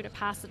can do to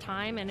pass the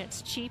time, and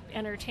it's cheap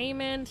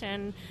entertainment.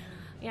 And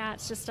yeah,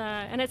 it's just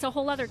and it's a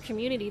whole other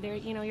community there.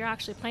 You're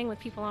actually playing with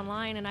people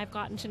online, and I've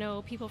gotten to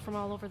know people from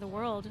all over the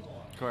world.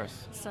 Of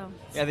course. So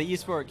yeah, the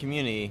esport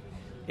community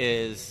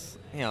is,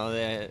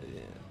 the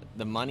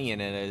money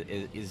in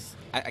it is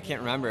I can't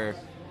remember.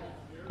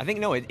 I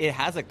think it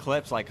has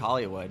eclipsed like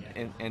Hollywood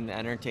and the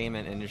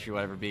entertainment industry,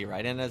 whatever it be,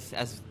 right? And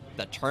as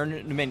the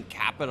tournament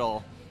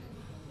capital,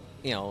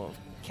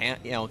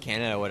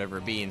 Canada, whatever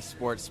it be, in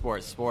sports.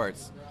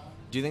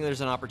 Do you think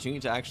there's an opportunity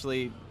to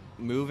actually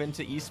move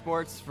into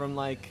esports from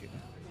like?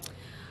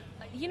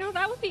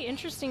 That would be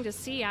interesting to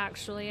see.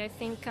 Actually, I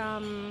think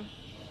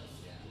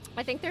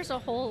there's a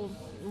whole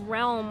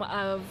realm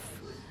of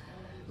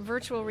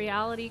virtual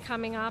reality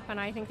coming up, and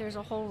I think there's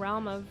a whole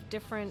realm of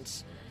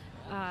different,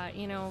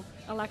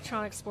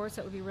 electronic sports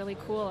that would be really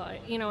cool.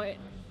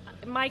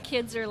 My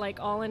kids are like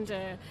all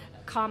into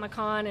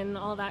Comic-Con and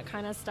all that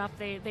kind of stuff.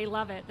 They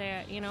love it.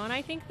 And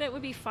I think that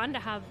would be fun to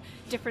have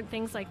different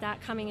things like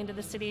that coming into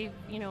the city.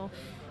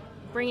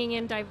 Bringing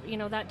in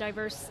that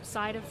diverse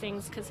side of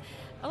things, because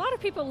a lot of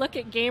people look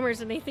at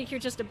gamers and they think you're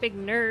just a big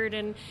nerd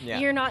and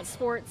you're not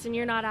sports and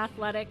you're not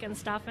athletic and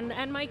stuff.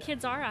 And my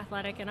kids are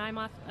athletic, and I'm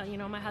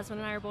my husband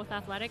and I are both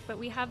athletic, but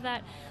we have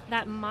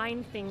that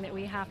mind thing that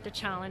we have to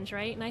challenge,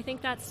 right? And I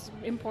think that's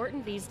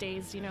important these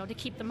days, to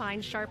keep the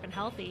mind sharp and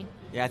healthy.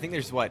 Yeah, I think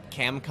there's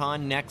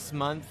CamCon next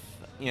month.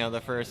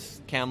 The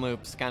first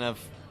Kamloops kind of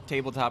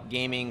tabletop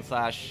gaming /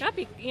 That'd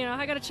be,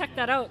 I got to check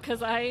that out,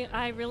 because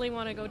I really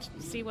want to go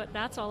see what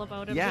that's all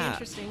about. It'd be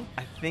interesting.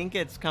 I think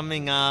it's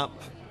coming up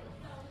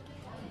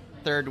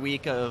third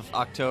week of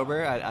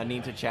October. I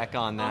need to check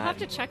on that. I'll have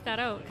to check that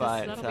out,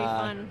 because that'll be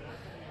fun.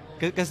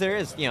 Because there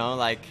is,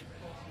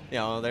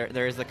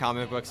 there is the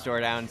comic book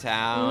store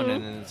downtown,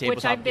 and then the tabletop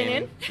which I've been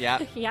gaming. in. Yeah,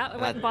 yeah, I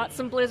went and bought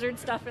some Blizzard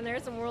stuff in there,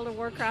 some World of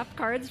Warcraft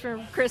cards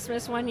for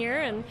Christmas one year,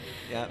 and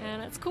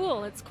it's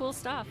cool. It's cool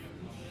stuff.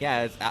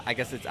 Yeah, I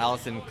guess it's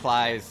Allison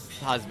Cly's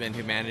husband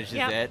who manages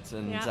it,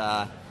 and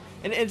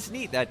and it's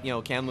neat that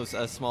Kamloops,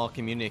 a small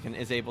community,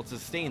 is able to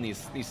sustain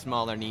these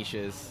smaller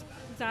niches.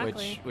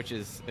 Exactly. Which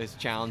is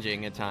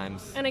challenging at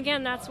times. And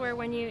again, that's where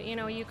when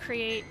you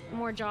create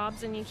more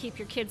jobs and you keep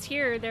your kids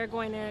here, they're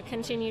going to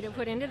continue to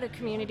put into the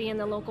community and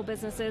the local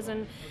businesses.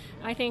 And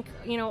I think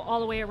all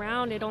the way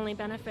around, it only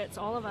benefits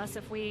all of us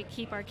if we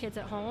keep our kids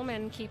at home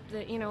and keep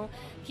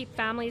keep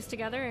families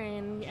together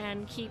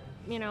and keep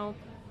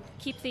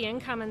the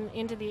income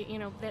into the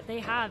that they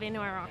have into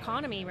our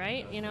economy,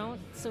 right?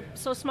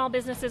 So small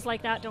businesses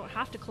like that don't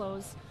have to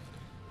close.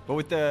 But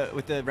with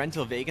the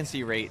rental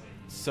vacancy rate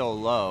so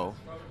low,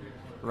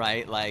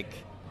 right? Like,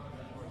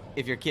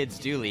 if your kids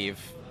do leave,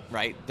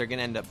 right, they're going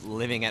to end up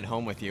living at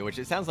home with you, which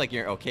it sounds like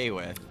you're okay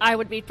with. I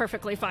would be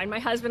perfectly fine. My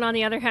husband, on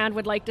the other hand,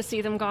 would like to see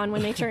them gone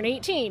when they turn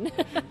 18.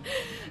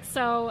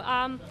 So,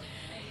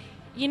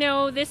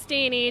 this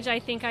day and age, I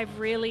think I've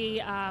really,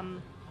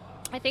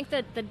 I think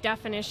that the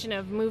definition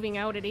of moving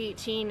out at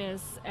 18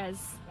 is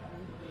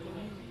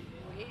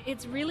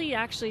it's really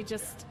actually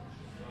just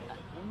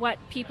what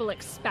people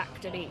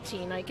expect at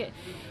 18. Like,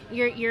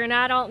 you're an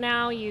adult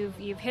now, you've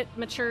hit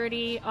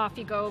maturity, off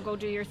you go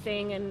do your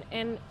thing.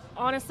 And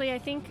honestly, I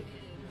think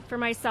for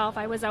myself,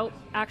 I was out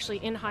actually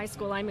in high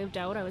school. I moved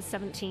out, I was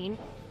 17.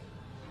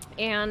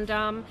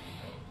 And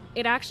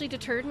it actually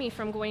deterred me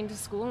from going to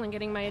school and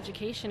getting my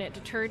education. It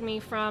deterred me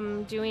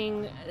from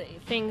doing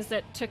things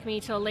that took me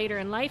till later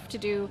in life to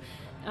do.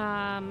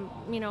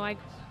 I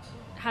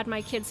had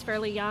my kids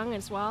fairly young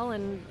as well,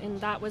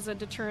 and that was a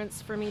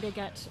deterrence for me to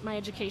get my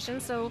education.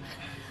 So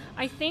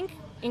I think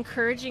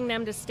encouraging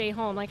them to stay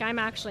home, like I'm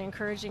actually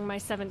encouraging my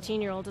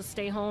 17-year-old to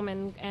stay home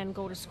and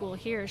go to school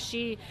here.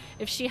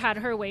 If she had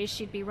her way,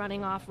 she'd be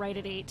running off right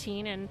at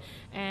 18,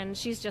 and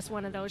she's just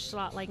one of those. She's a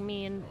lot like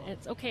me, and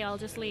it's okay, I'll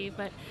just leave.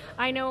 But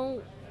I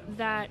know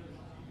that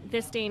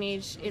this day and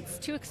age, it's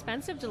too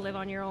expensive to live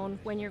on your own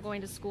when you're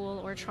going to school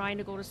or trying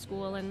to go to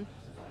school, and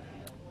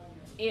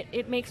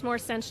it makes more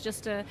sense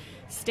just to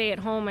stay at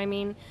home. I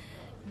mean,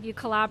 you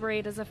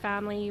collaborate as a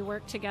family, you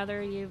work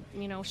together, you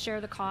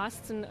share the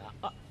costs, and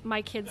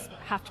my kids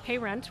have to pay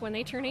rent when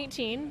they turn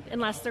 18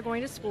 unless they're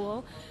going to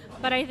school.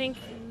 But I think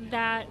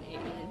that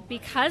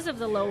because of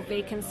the low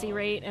vacancy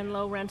rate and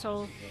low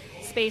rental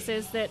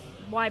spaces, that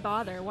why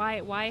bother?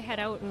 Why head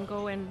out and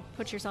go and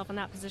put yourself in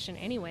that position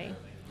anyway?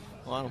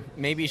 Well,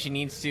 maybe she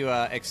needs to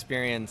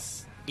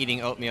experience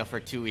eating oatmeal for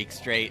 2 weeks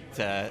straight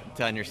to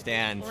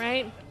understand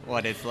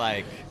what it's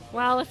like.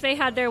 Well, if they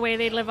had their way,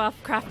 they'd live off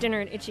craft dinner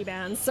and itchy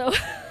bands. So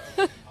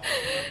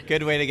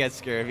good way to get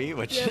scurvy,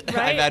 which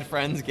I've had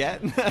friends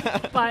get.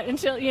 But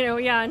until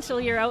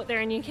you're out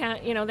there and you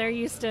can't, they're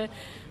used to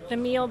the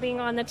meal being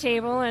on the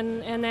table,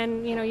 and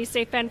then you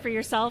say fend for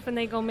yourself, and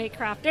they go make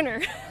craft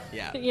dinner.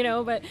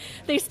 Yeah. But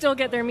they still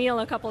get their meal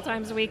a couple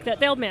times a week that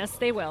they'll miss.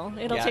 They will.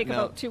 It'll take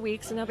about 2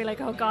 weeks, and they'll be like,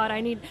 "Oh God,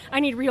 I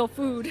need real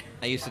food."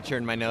 I used to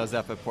turn my nose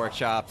up at pork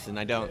chops, and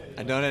I don't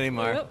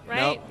anymore. Right?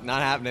 Nope,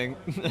 not happening.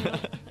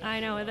 I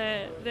know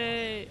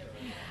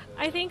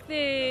I think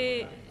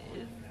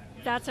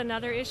that's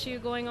another issue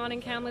going on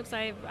in Kamloops.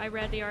 I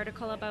read the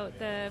article about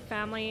the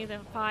family, the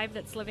 5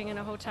 that's living in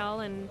a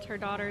hotel, and her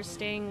daughter's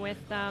staying with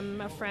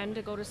a friend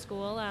to go to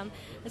school.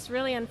 It's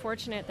really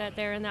unfortunate that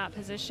they're in that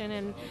position,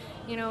 and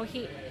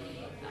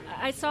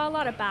I saw a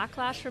lot of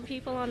backlash from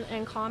people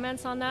and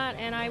comments on that,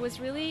 and I was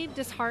really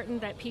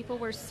disheartened that people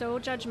were so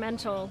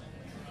judgmental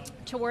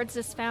towards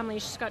this family.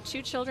 She's got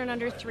 2 children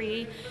under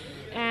 3,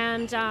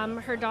 and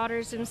her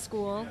daughter's in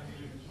school.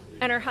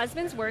 And her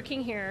husband's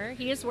working here.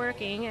 He is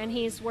working, and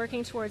he's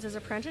working towards his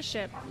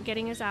apprenticeship,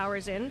 getting his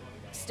hours in,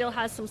 still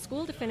has some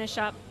school to finish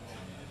up.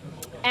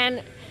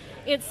 And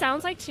it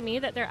sounds like to me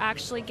that they're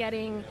actually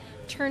getting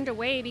turned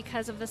away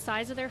because of the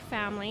size of their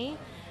family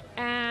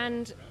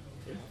and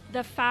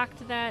the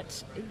fact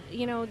that,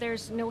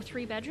 there's no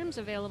 3 bedrooms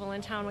available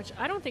in town, which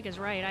I don't think is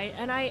right.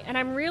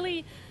 I'm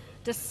really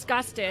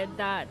disgusted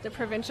that the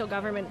provincial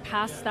government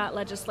passed that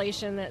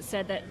legislation that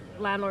said that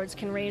landlords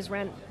can raise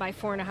rent by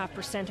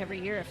 4.5% every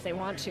year if they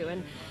want to.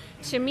 And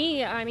to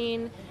me, I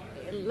mean,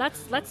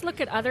 let's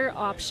look at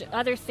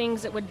other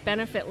things that would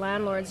benefit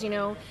landlords.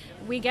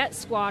 We get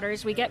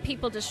squatters, we get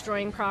people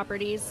destroying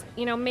properties.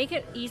 Make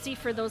it easy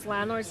for those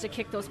landlords to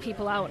kick those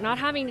people out, not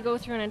having to go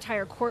through an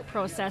entire court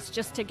process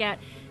just to get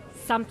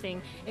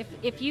something.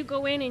 If you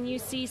go in and you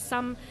see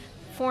some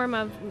form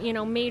of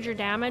major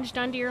damage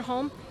done to your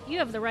home, you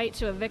have the right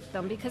to evict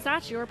them because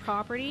that's your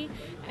property,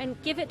 and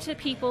give it to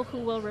people who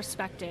will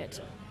respect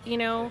it.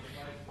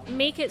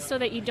 Make it so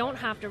that you don't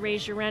have to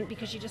raise your rent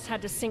because you just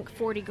had to sink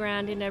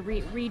 $40,000 into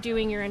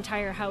redoing your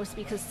entire house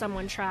because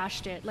someone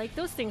trashed it. Like,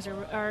 those things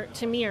are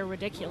to me are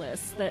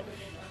ridiculous that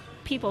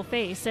people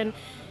face, and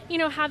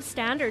have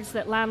standards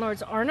that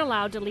landlords aren't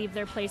allowed to leave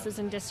their places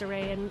in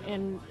disarray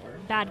and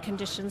bad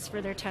conditions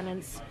for their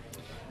tenants.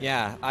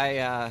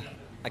 Yeah,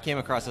 I came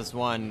across this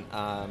one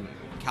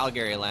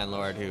Calgary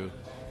landlord who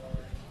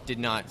did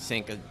not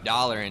sink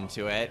 $1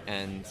 into it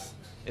and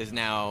is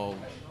now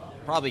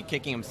probably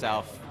kicking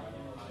himself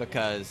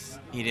because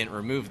he didn't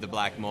remove the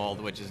black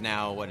mold, which is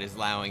now what is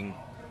allowing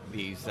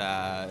these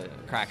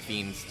crack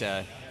fiends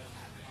to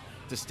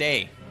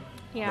stay,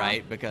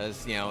 right?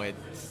 Because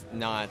it's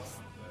not.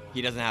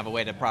 He doesn't have a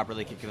way to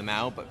properly kick them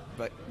out,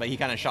 but he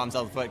kind of shot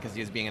himself in the foot because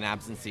he was being an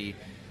absentee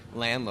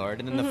landlord.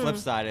 And then the flip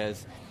side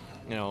is,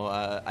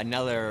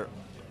 another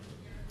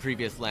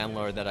previous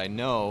landlord that I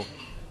know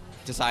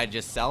decided to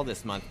just sell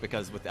this month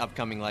because with the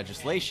upcoming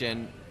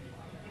legislation,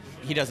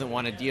 he doesn't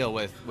want to deal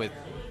with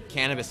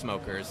cannabis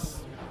smokers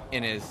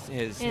in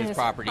his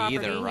property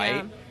either,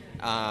 right?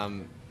 Yeah.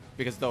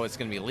 Because though it's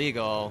going to be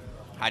legal,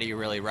 how do you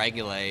really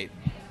regulate?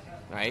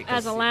 Right?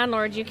 As a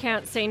landlord, you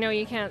can't say, no,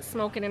 you can't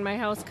smoke it in my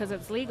house because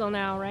it's legal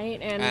now,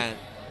 right?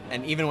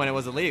 And even when it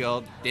was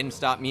illegal, didn't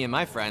stop me and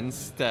my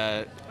friends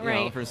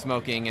from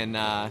smoking. And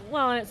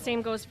well, and the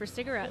same goes for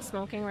cigarette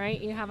smoking,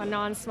 right? You have a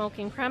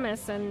non-smoking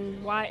premise,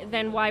 and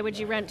why would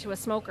you rent to a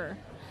smoker?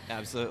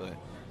 Absolutely.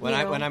 When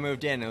I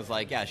moved in, it was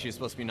like, yeah, she was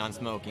supposed to be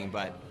non-smoking,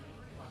 but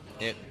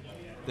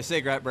the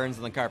cigarette burns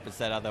and the carpet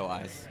said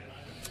otherwise.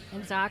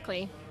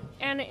 Exactly.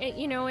 And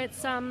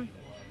it's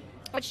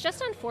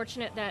just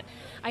unfortunate that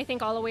I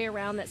think all the way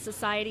around that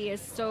society is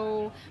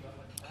so,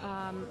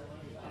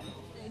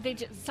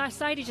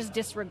 society just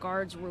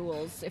disregards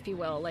rules, if you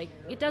will. Like,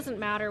 it doesn't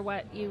matter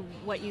what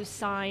you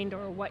signed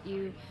or what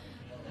you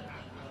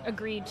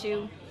agreed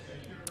to.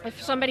 If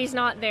somebody's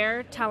not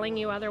there telling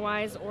you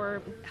otherwise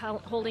or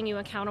holding you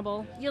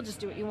accountable, you'll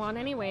just do what you want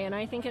anyway. And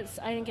I think it's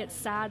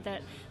sad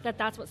that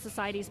that's what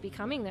society's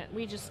becoming, that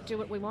we just do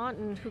what we want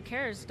and who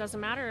cares? It doesn't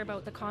matter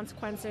about the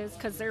consequences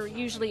because there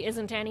usually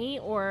isn't any,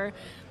 or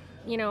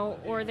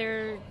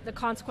the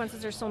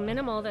consequences are so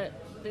minimal that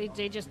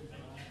they just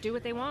do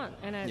what they want.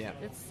 And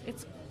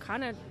it's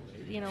kind of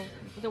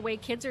the way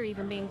kids are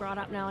even being brought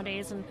up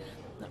nowadays.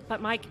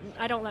 But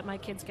I don't let my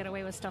kids get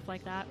away with stuff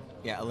like that.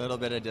 Yeah, a little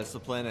bit of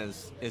discipline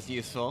is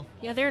useful.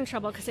 Yeah, they're in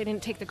trouble because they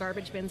didn't take the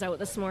garbage bins out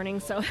this morning.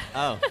 So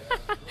oh.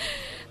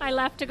 I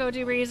left to go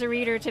do Raise a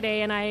Reader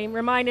today, and I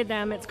reminded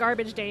them it's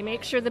garbage day.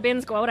 Make sure the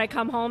bins go out. I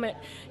come home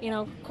at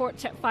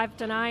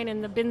 8:45,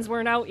 and the bins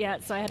weren't out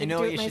yet, so I had to do it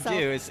myself. You know what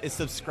you should do is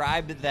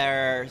subscribe to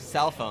their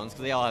cell phones,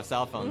 because they all have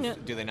cell phones,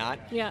 do they not?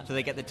 Yeah. So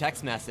they get the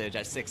text message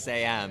at 6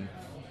 a.m.,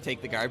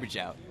 take the garbage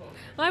out.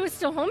 Well, I was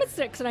still home at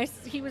 6, and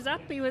he was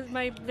up.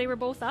 They were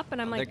both up,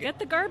 and I'm like, get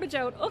the garbage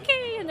out.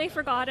 Okay, and they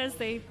forgot as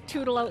they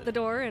tootle out the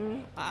door.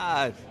 And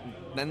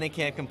then they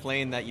can't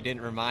complain that you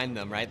didn't remind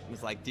them, right?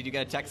 It's like, did you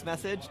get a text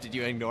message? Did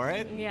you ignore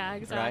it? Yeah,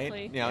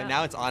 exactly. Right?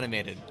 Now it's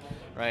automated,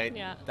 right?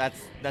 Yeah.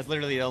 That's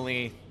literally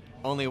the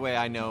only way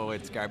I know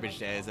it's garbage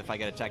day is if I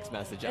get a text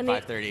message at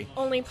 5:30. The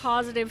only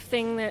positive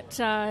thing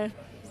that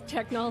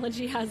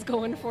technology has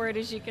going for it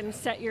is you can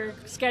set your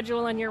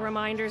schedule and your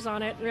reminders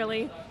on it,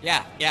 really.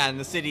 Yeah, and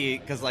the city,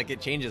 because it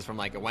changes from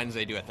a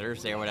Wednesday to a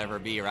Thursday or whatever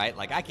it be, right?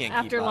 I can't keep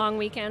up. After long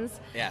weekends.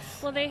 Yes.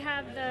 Well, they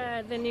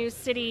have the new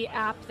city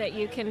app that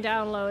you can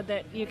download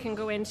that you can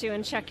go into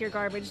and check your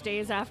garbage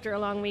days after a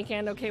long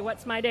weekend. Okay,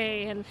 what's my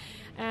day?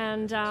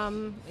 And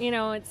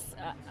it's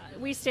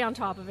we stay on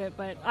top of it,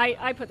 but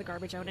I put the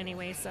garbage out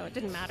anyway, so it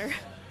didn't matter.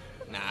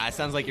 Nah, it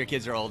sounds like your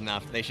kids are old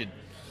enough. They can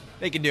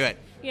do it.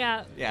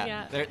 Yeah.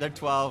 They're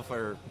 12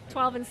 or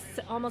 12 and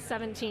almost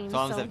 17.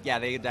 12 and yeah,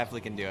 they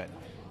definitely can do it.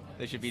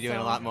 They should be doing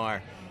a lot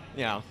more.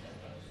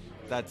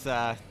 That's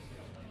I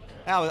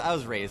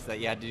was raised that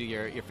you had to do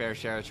your fair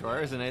share of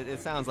chores, and it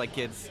sounds like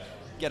kids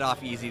get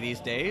off easy these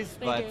days.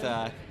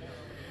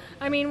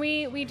 I mean,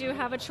 we do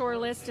have a chore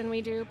list, and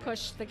we do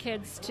push the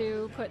kids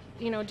to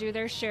do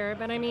their share.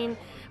 But I mean,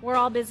 we're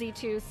all busy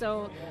too,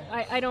 so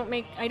I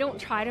don't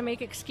try to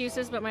make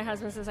excuses. But my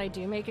husband says I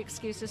do make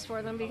excuses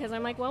for them, because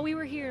I'm like, well, we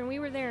were here and we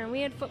were there and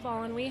we had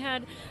football and we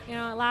had,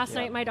 last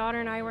night my daughter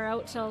and I were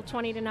out till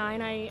 20 to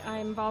 9.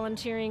 I'm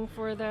volunteering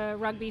for the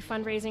rugby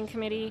fundraising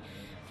committee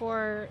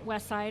for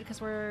Westside,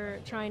 because we're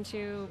trying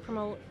to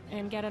promote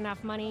and get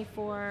enough money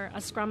for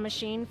a scrum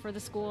machine for the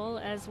school,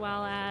 as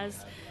well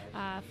as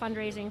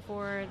fundraising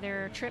for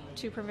their trip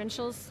to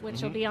provincials,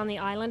 which will be on the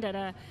island at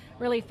a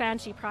really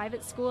fancy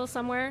private school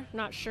somewhere.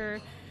 Not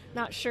sure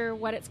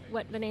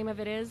what the name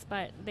of it is,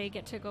 but they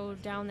get to go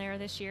down there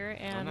this year.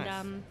 And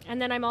nice. And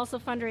then I'm also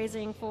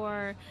fundraising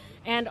for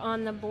and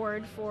on the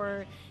board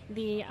for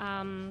the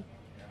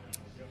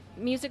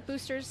Music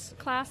Boosters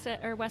class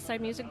or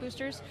Westside Music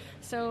Boosters.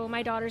 So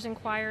my daughter's in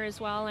choir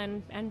as well,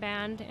 and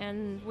band,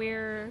 and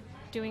we're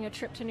doing a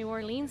trip to New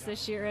Orleans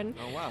this year. And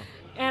oh wow!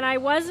 And I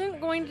wasn't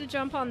going to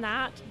jump on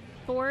that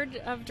board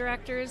of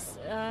directors,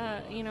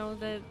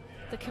 the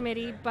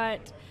committee, but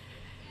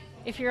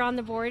if you're on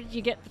the board,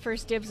 you get the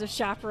first dibs of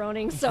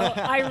chaperoning. So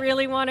I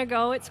really want to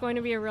go. It's going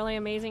to be a really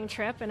amazing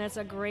trip, and it's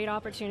a great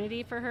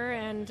opportunity for her.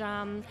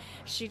 And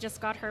she just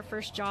got her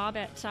first job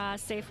at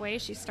Safeway.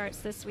 She starts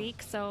this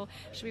week, so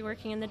she'll be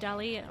working in the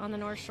deli on the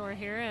North Shore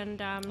here.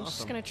 And awesome.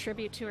 She's going to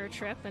tribute to her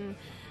trip. And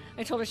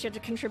I told her she had to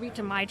contribute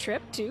to my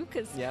trip too,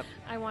 because Yep.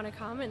 I want to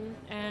come,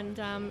 and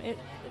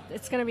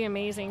it's going to be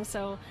amazing.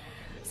 So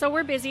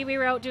we're busy. We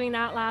were out doing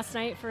that last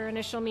night for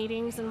initial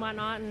meetings and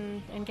whatnot,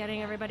 and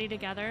getting everybody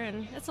together,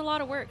 and it's a lot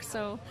of work.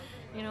 So,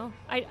 you know,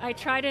 I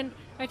try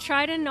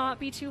to not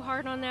be too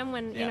hard on them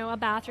when you know a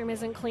bathroom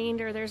isn't cleaned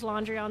or there's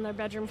laundry on their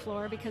bedroom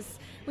floor, because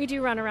we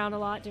do run around a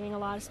lot doing a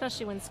lot,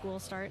 especially when school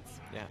starts.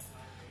 Yeah.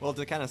 Well,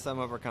 to kind of sum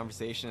up our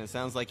conversation, it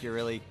sounds like you're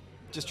really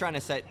just trying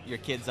to set your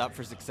kids up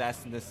for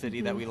success in this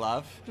city that we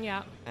love.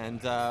 Yeah.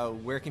 And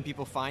where can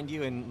people find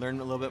you and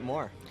learn a little bit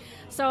more?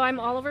 So I'm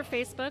all over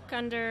Facebook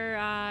under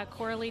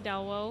Coralie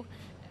Delwo,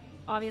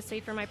 obviously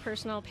for my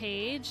personal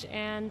page,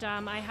 and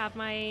I have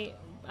my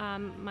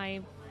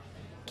my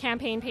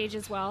campaign page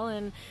as well,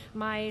 and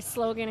my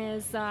slogan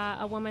is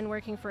a woman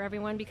working for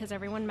everyone because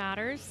everyone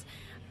matters.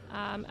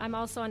 I'm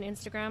also on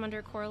Instagram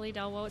under Coralie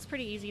Delwo. It's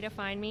pretty easy to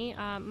find me.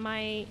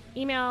 My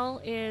email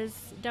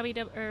is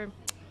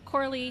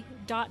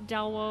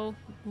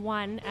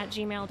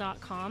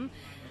coralie.delwo1@gmail.com,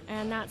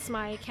 and that's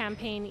my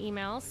campaign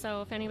email.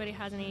 So if anybody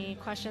has any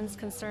questions,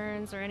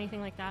 concerns, or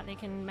anything like that, they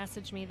can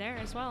message me there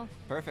as well.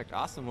 Perfect.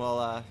 Awesome.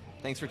 Well,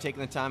 thanks for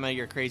taking the time out of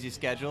your crazy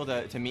schedule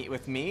to meet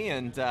with me,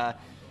 and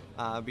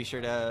be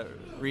sure to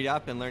read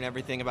up and learn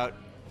everything about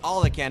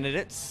all the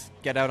candidates.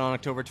 Get out on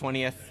October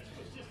 20th.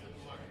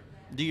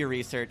 Do your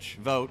research.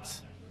 Vote.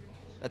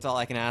 That's all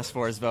I can ask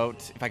for is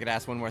vote. If I could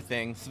ask one more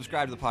thing,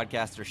 subscribe to the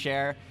podcast or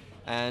share.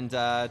 And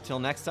till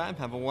next time,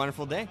 have a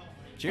wonderful day.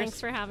 Cheers. Thanks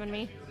for having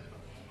me.